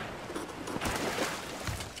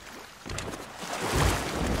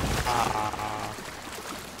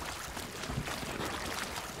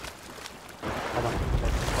 Hold on.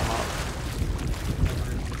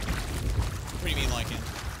 What do you mean, Lycan?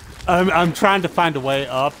 I'm trying to find a way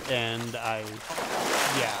up, and I...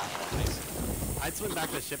 Yeah. I'd swim back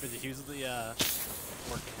to the ship and just use the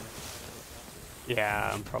working.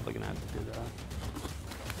 Yeah, I'm probably gonna have to do that.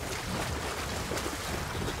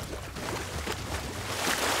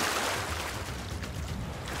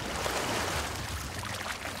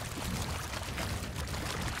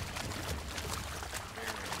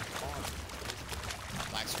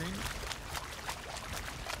 Black screen?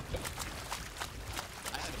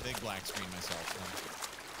 I had a big black screen myself.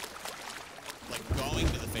 Like going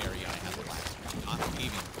to the ferry, I had the black screen. Not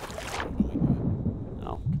leaving.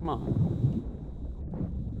 No, come on.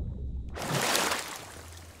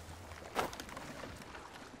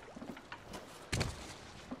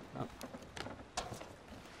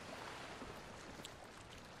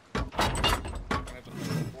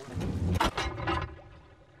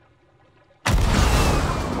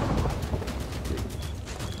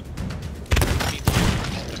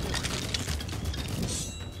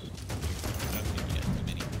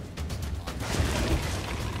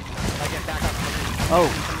 I get back up. Oh,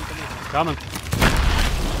 coming.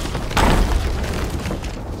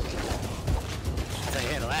 Say,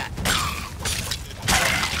 handle that.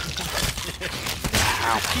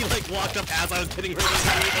 He like walked up as I was getting ready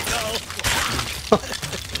to go.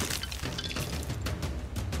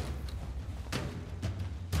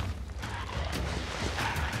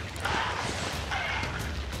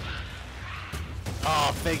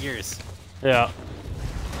 Oh, figures. Yeah.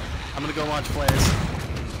 I'm gonna go launch flares.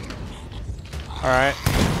 All right.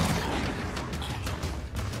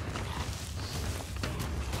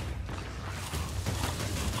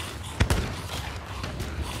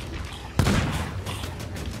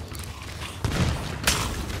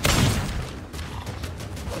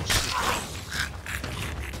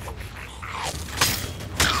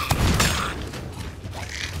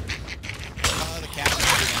 The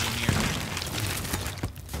captain's down here.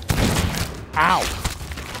 Ow!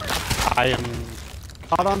 I am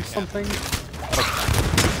caught on something.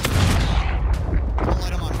 Don't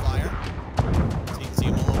light him on fire. So you can see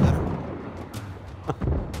him a little better.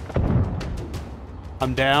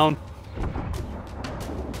 I'm down.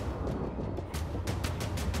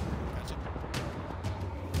 Gotcha.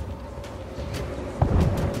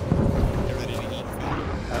 Get ready to eat.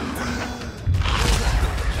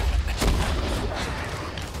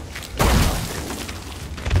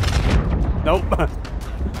 Nope. Coming back.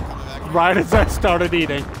 Right as I started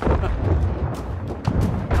eating.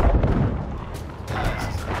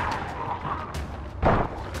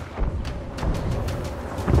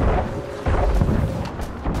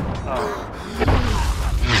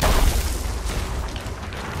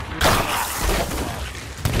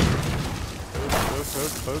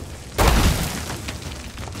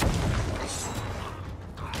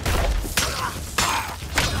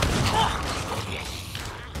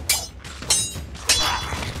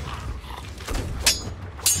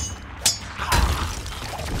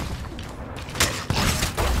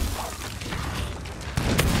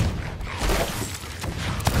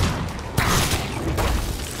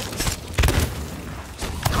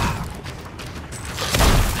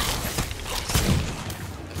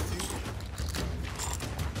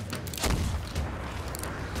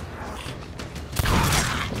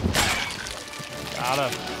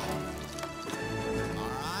 Got him.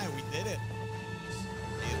 Alright, we did it.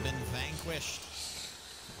 They have been vanquished.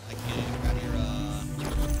 I can't grab your,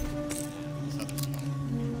 what's that spell?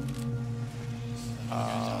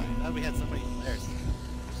 Glad we had so many flares.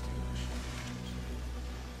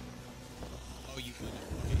 Oh, you could.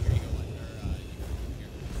 Okay, here you go.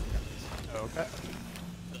 Here. Okay.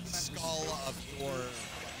 The skull of your...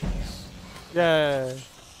 Yay.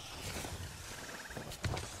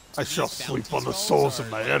 I So shall these sleep bounty on the skulls souls of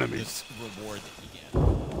are, my like, enemies. the reward that you get from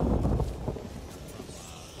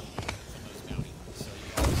those bounties. So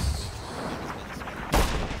you always try to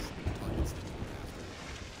get as many skulls as the targets that you're after.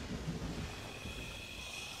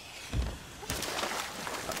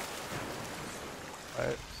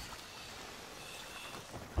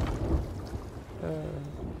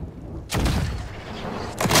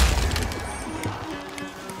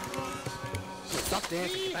 Stop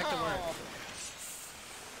dancing. Get back to work.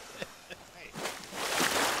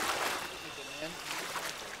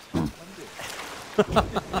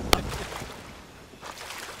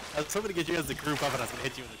 I was hoping to get you guys to group up and I was going to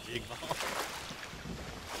hit you with a jig ball.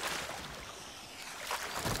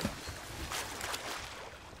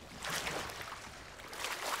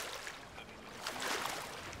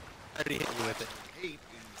 I already hit you with it. Hate is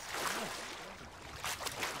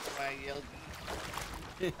that's why I yelled.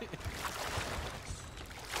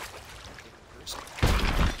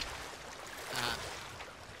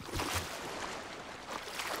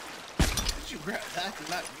 Did you grab that and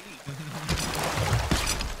not me?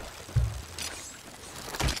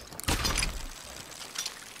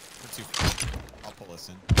 Let's see. I'll pull us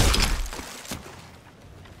in.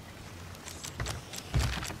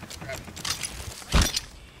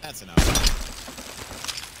 That's enough.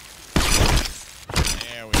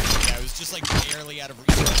 There we go. Yeah, I was just like barely out of reach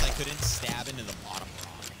because I couldn't stab into the bottom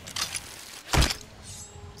rock.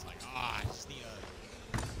 It's like, I just need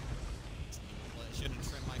a... I shouldn't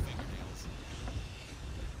trim my fingernails.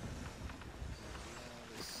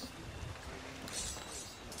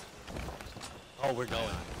 Oh, we're going.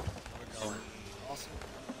 We're going. Awesome.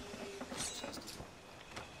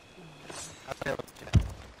 Okay, let's check.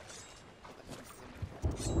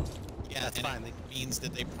 Yeah, That's and fine. it means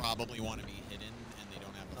that they probably want to be hidden and they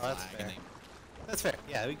don't have a Oh, that's flag. fair. And That's fair.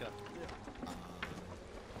 Yeah, we go.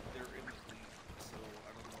 They're in the lead, so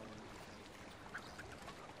I don't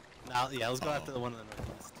know. Now, yeah, let's go after the one in the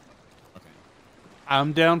northeast. okay.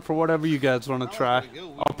 I'm down for whatever you guys want to Oh, try. there we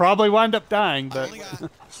go. I'll probably wind up dying, I but only got... Oh,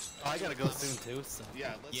 I gotta go soon too, so.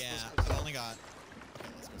 Yeah, let's Yeah, go I only got... Okay,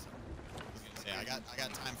 let's go soon. I was gonna say, I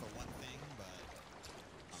got time for one thing, but...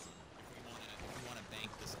 if we wanna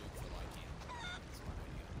bank this loop for Lycan, that's what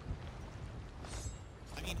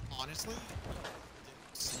I mean, honestly, the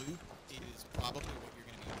sloop is probably what you're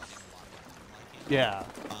gonna be using a lot of in Lycan. yeah.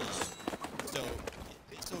 So,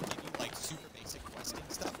 this will give you, like, super basic questing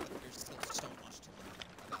stuff, but there's still so much to learn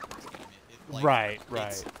about this game. Like, Right, it's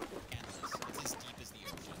right. endless. It's as deep as the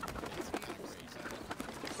ocean. It's kind of crazy.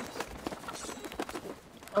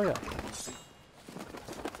 Oh yeah.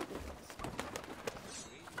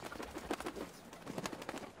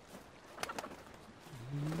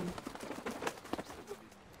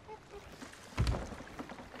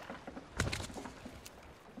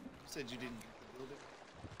 You said you didn't get the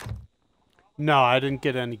building? No, I didn't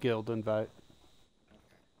get any guild invite. Okay.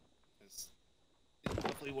 'Cause you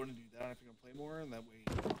definitely want to do that if you're going to play more, and that way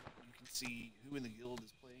you can see who in the guild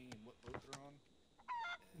is playing and what boat they're on.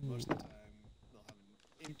 And most of the time, they'll have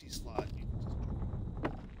an empty slot you can just join.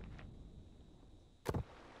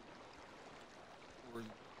 Or,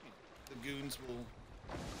 the goons will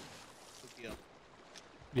hook you up,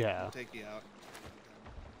 Yeah. take you out.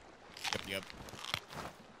 Yep.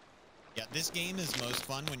 Yeah, this game is most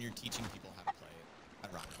fun when you're teaching people how to play it.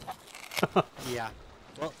 Ironically. Yeah.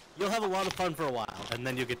 Well, you'll have a lot of fun for a while, and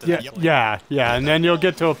then you'll get to Yeah, that point. yeah, and then you'll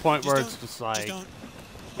get to a point where it's don't- just like, don't.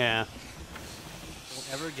 yeah.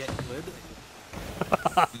 Don't ever get good. You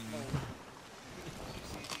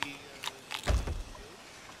see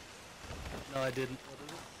No, I didn't. What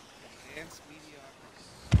is the dance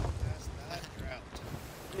mediocrity. Past that, you're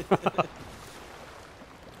out.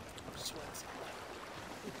 Sweats.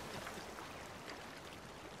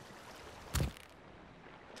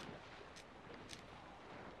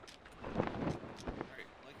 Alright,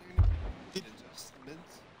 like any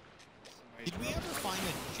adjustments. Did we ever find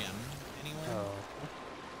a gem anywhere? Oh.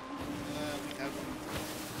 We have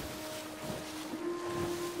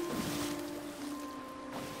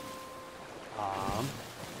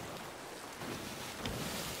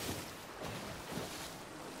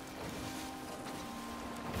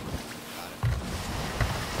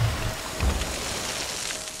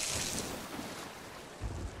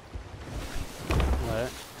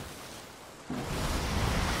What?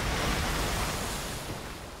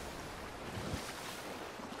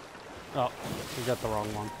 Oh, we got the wrong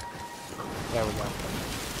one. There we go.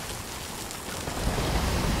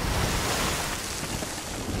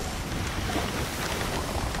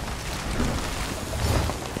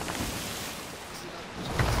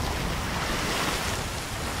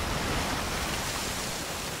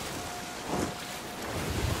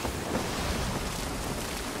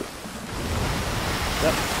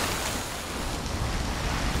 Yep.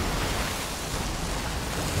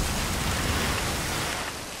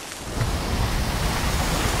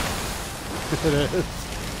 It is.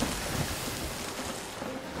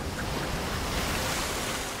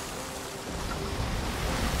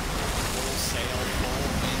 Full sail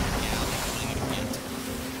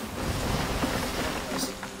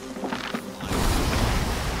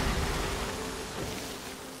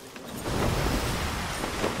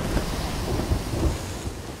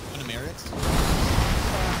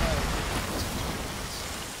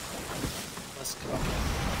Just come on.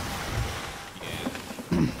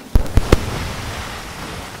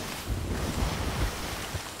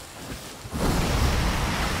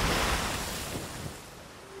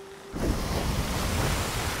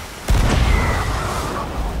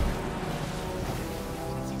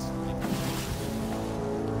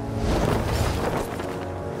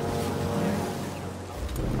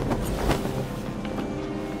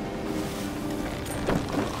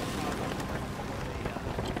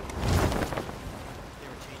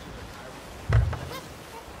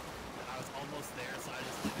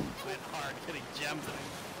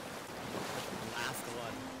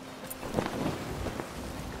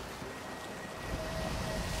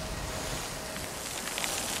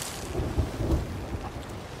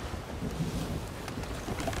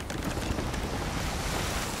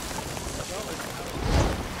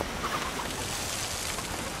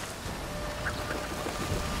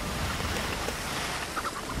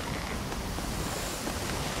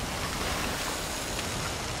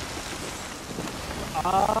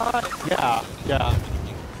 Yeah.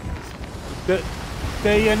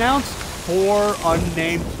 They announced 4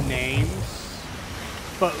 unnamed names,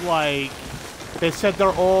 but like they said they're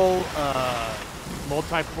all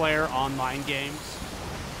multiplayer online games,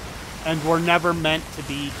 and were never meant to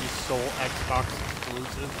be just sole Xbox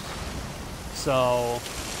exclusives. So,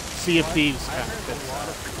 Sea of Thieves kind of fits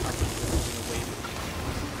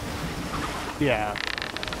that. Yeah.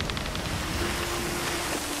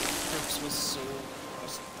 This was so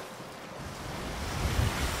awesome.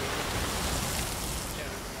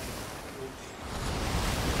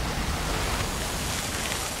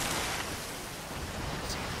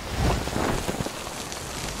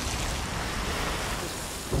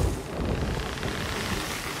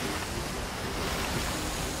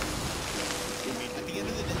 At the end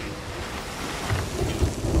of the day,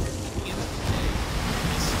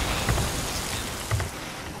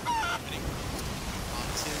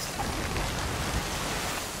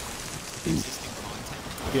 existing content.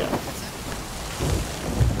 Yeah.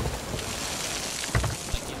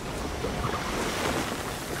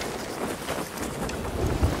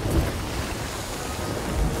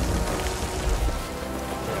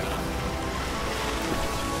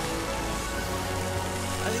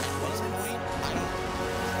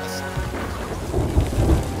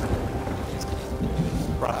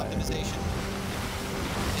 Optimization.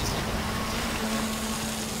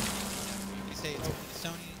 You say it's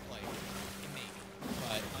Sony, like, maybe,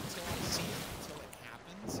 but until I see it, until it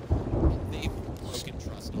happens, they've broken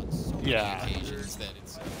trust on so many occasions that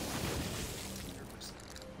it's. I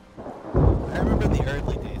remember in the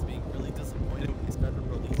early days being really disappointed when they started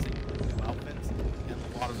releasing new outfits, and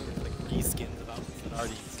a lot of them were like reskins of outfits that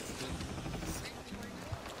already existed.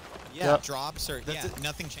 Yeah, Drops or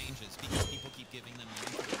nothing changes because people keep giving them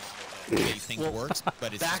money for the way things works,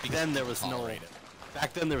 but it's back just then there was no.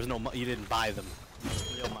 Back then there was no. You didn't buy them.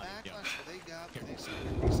 Real money. Backlash they got when they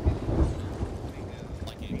started reskinning.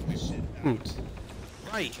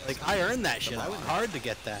 Right, like I earned that shit. I went hard to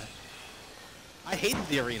get that. I hated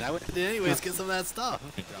the arena. I went to anyways get some of that stuff.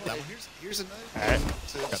 Well, here's another Alright.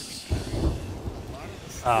 thing.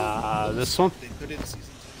 A lot of the this one? they put in season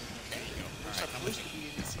 2 are supposed to be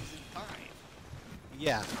in season 5.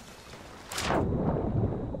 Yeah.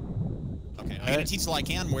 Okay, I'm gonna teach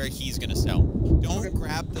Lycan where he's gonna sell. Don't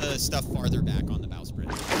grab the stuff farther back on the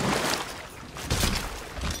bowsprit.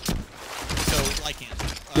 So Lycan,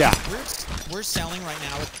 we're selling right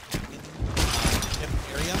now at the tip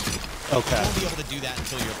area. Okay. You won't be able to do that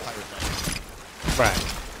until you're a pirate level. Right.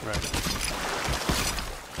 Very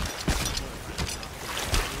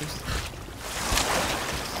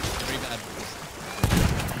bad.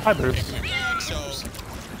 Hi, Bruce.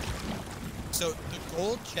 So the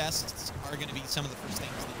gold chests are going to be some of the first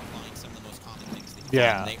things that you find, some of the most common things that you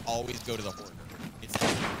Yeah. find. And they always go to the hoarder. It's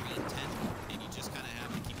that green tent, and you just kind of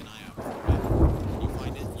have to keep an eye out for it. When you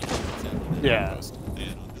find it, you know what's happening. Yeah. And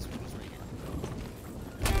this one is right here.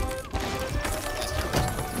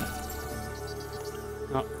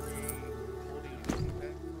 Oh.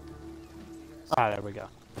 There we go.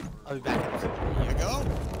 I'll be back. Here you go.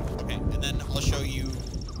 Okay, and then I'll show you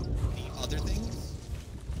the other things.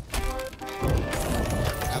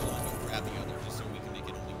 Grab one, you grab the other, just so we can make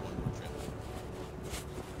it only one more trip.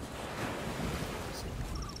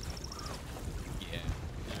 Yeah,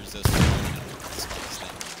 there's a spice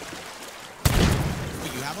thing. Oh,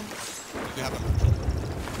 you have them? You have them.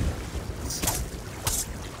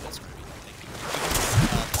 That's great. Thank you.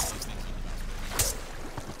 Those things on the box.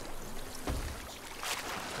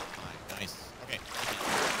 Nice. Okay.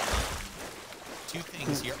 Two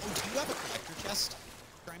things here. Oh, do you have a collector chest,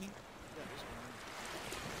 Grimy?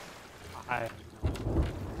 I.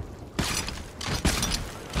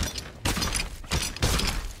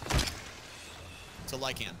 So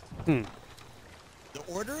Lycan. Hmm. The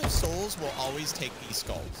Order of Souls will always take these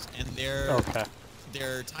skulls, and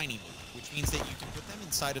they're tiny, which means that you can put them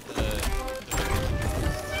inside of the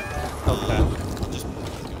I'll just put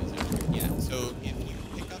these guys over. Yeah. So if you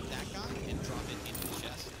pick up that guy and drop it into the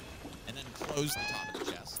chest, and then close the top of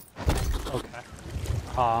the chest. Okay.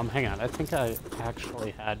 Hang on. I think I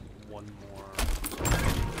actually had one more.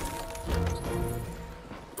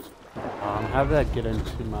 How did that get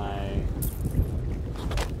into my?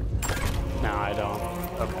 No, I don't.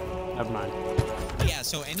 Okay, never mind. Yeah,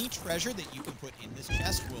 so any treasure that you can put in this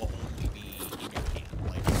chest will only be in your hand,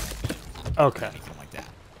 like it won't be in a pocket or anything like that.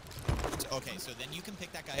 So, okay, so then you can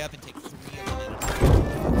pick that guy up and take 3 of them in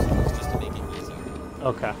just to make it easier.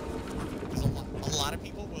 Okay. Because a lot of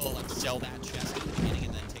people will like sell that chest at the beginning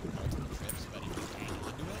and then take multiple trips, but if you hang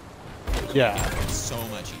onto it, it's so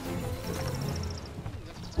much easier.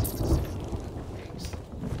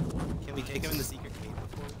 Can we take him in the secret cave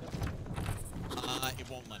before we go? It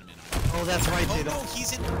won't let him in. Oh, that's right. Oh no,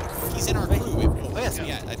 he's in our crew. It will. Oh yes.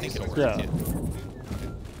 Yeah, I think it'll work. Yeah. Yeah.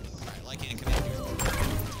 Alright, Lycan, come in here.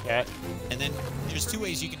 Okay. And then there's 2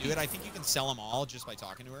 ways you can do it. I think you can sell them all just by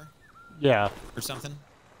talking to her. Yeah. Or something.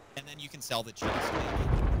 And then you can sell the chest maybe.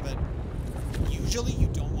 But usually you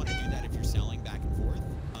don't want to do that if you're selling back and forth.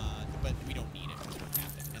 But we don't need it because we're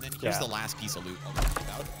captain. And then here's the last piece of loot I'll talk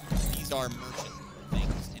about. These are merchant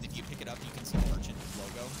things. And if you pick it up, you can see the merchant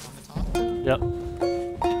logo on the top. Yep.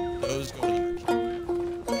 And those go to the merchant.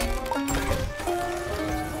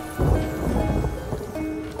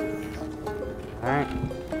 Alright.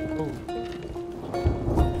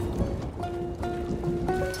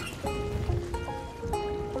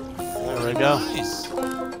 There we go. Nice.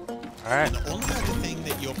 Alright. The only other thing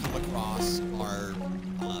that you'll come across are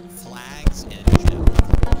flags and gems.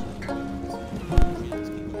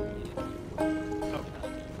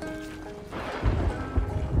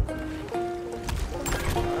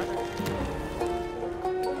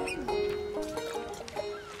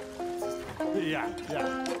 Yeah.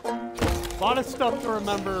 A lot of stuff to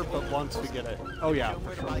remember, but once we get it. Oh yeah,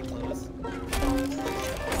 for sure.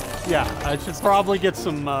 Yeah, I should probably get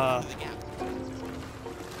some,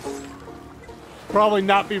 probably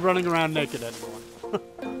not be running around naked anymore.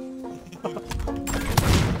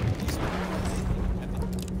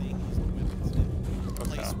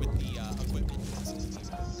 Place with the equipment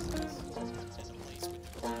and the place with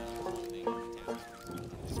the clothing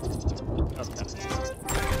and tapestries.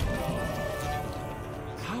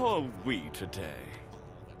 How are we today?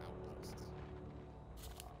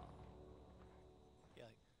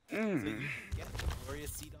 So you can get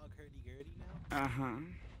glorious sea dog hurdy-gurdy now?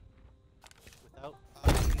 Without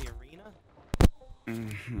fighting in the arena?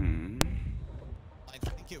 I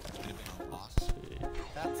think it would have been a boss.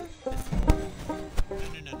 That's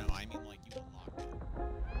No. I mean, like, you unlocked it.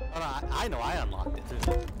 Oh, no, I know I unlocked it through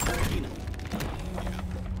the arena. Yeah.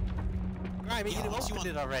 Grimy, you opened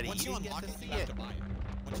it already. Once you unlock it, you have to buy it.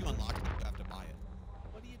 Once you unlock it, you have to buy it.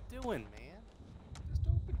 What are you doing, man? Just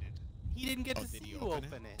opened it. He didn't get to did see he you open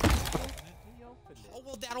open it? it. He opened it. Oh,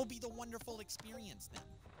 well, that'll be the wonderful experience then.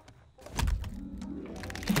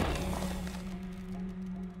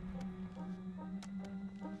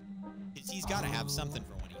 Because he's got to have something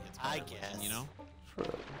for when he hits I Power Legend, guess. you know?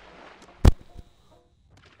 True.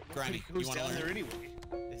 Grimy, you Who's want to down there learn? anyway?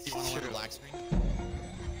 You want to learn black screen?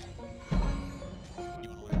 You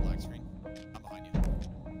want to learn black screen? I'm behind you. Come.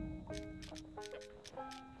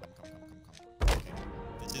 Okay.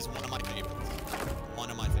 This is one of my favorites. One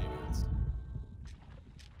of my favorites.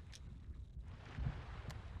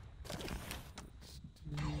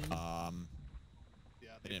 Yeah,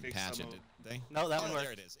 They didn't fixed patch some it, of- did they? No, that one there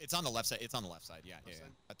worked. it is. It's on the left side. It's on the left side. Yeah.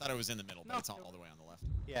 side? I thought it was in the middle, but No, it's all no. the way on the left.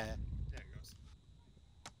 Yeah. There it goes.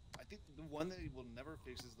 I think the one that he will never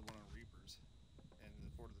fix is the one on Reapers and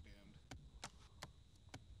the Fort of the Damned.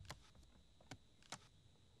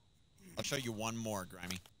 I'll show you one more,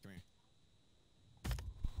 Grimy. Come here.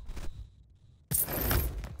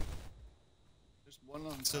 There's one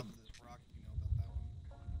on So- top of this rock, if you know about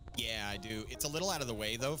that one. Yeah, I do. It's a little out of the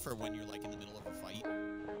way, though, for when you're, like, in the middle of a fight.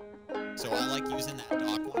 So I like using that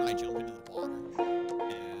dock one. I jump into the water,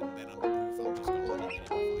 and then I'm just going, and they never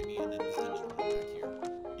find me, and then there's another one back here.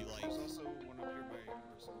 You, like... There's also one up here by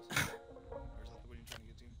Crystals. Or is that the one you're trying to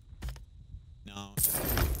get to? No.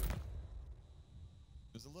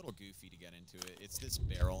 It was a little goofy to get into it. It's this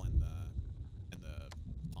barrel in the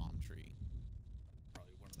palm tree.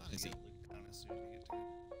 Probably one of Not those easy. you gotta look down as soon as you get to it.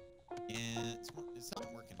 Yeah, it's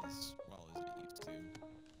not working as well as it used to.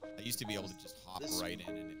 I I used to be able to just hop This right in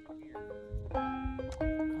and it,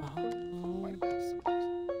 Might have passed some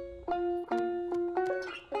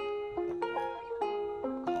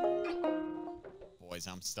boys,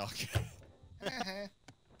 I'm stuck.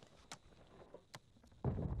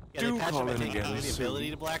 Yeah, Do they patched call by in taking again away the soon.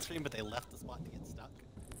 ability to black screen, but they left the spot to get stuck.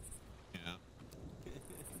 Yeah.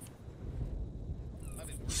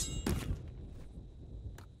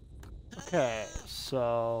 Okay,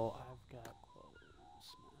 so I've got clothes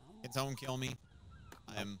now. Can someone kill me?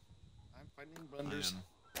 I'm finding blunders.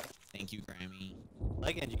 Thank you, Grimy.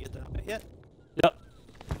 Lycan, did you get the outfit yet? Yep.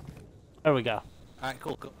 There we go. All right,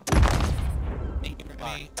 cool. Thank you,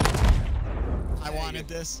 Grimy. I wanted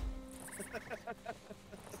this.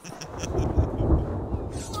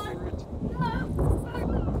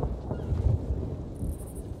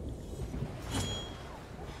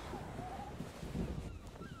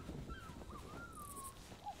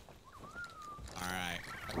 Alright.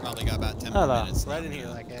 I probably got about 10 more Hello. minutes. Right in here,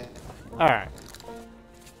 Lycan. All right.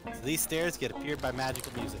 So these stairs get appeared by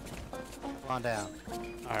magical music. Come on down.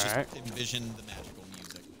 All Just right. envision the magical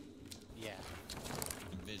music. Yeah.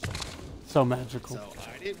 Envision. So magical. So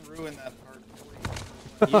I didn't ruin that part for you.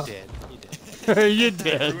 You did. You did. You I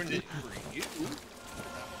did. ruined it for you.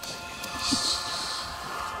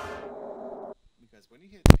 Because when you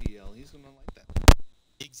hit PL, he's gonna like that.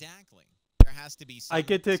 Exactly. There has to be some, I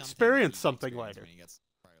get to something experience you something experience later. when he gets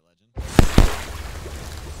Prior Legend.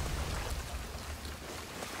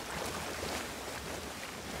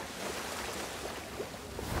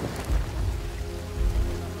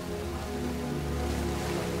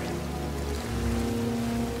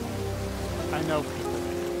 I know people.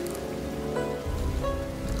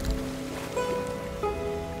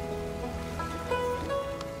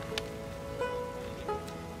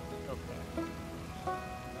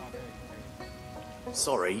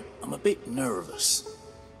 Sorry, I'm a bit nervous. Some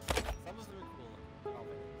of them are cool.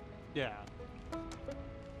 Yeah.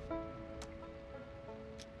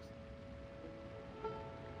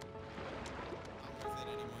 Not worth it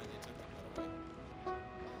anymore. They took the cut away.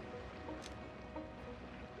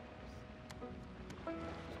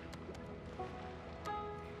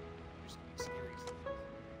 There's some scary stuff.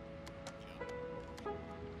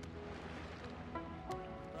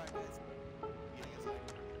 Right, guys. Yeah, I guess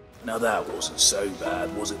Now that wasn't so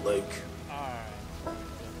bad, was it, Luke? All right.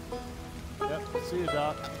 Yep. See you,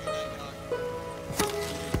 Doc. Have a good night, Doc.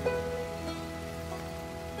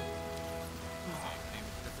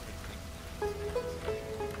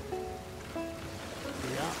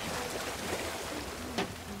 Yeah.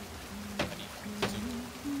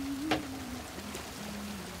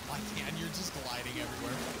 And you're just gliding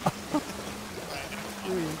everywhere.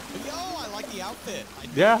 Yo, I like the outfit. I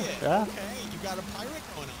dig Yeah, it. yeah. Okay, you got a pirate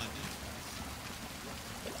going on.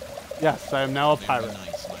 Yes, I am now a Very pirate.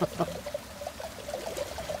 nice, my friend.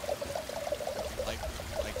 like.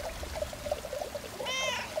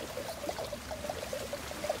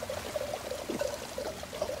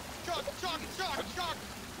 Chuck!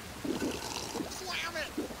 Slam it!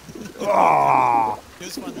 Ah, It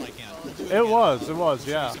was fun, like, yeah. We'll do it again. was, We'll show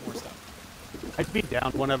you yeah. some more stuff. I'd be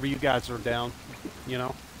down whenever you guys are down, you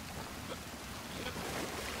know?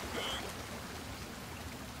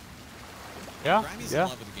 Yeah, Grimy's yeah. in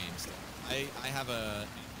love with the game still. I have a...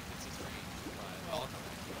 It's his range, but I'll come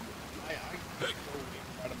back. I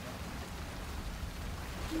right about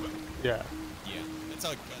Yeah. Yeah, that's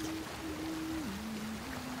how it gets.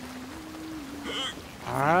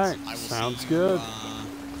 Alright, I will sounds see good.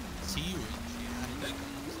 See you in chat.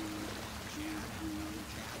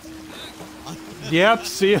 Yep,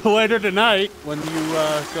 see you later tonight when you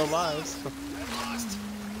go live.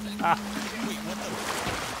 Ah, Wait, what the?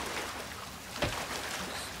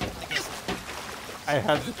 I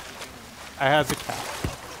had the cat.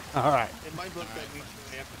 Alright. In my book, that means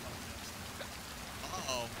I have to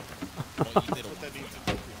Uh-oh. Well, you did a what that means.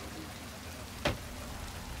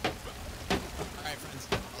 Alright, friends.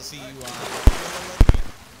 I'll see you,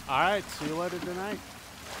 Alright, see you later tonight.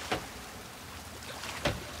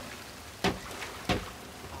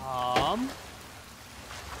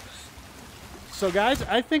 So guys,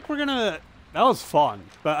 I think we're gonna... That was fun,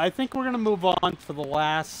 but I think we're gonna move on for the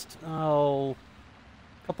last,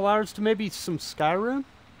 couple hours to maybe some Skyrim.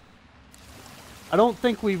 I don't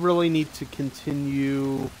think we really need to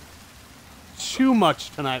continue too much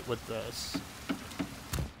tonight with this.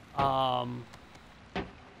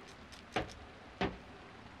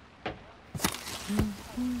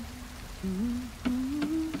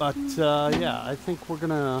 But yeah, I think we're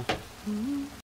gonna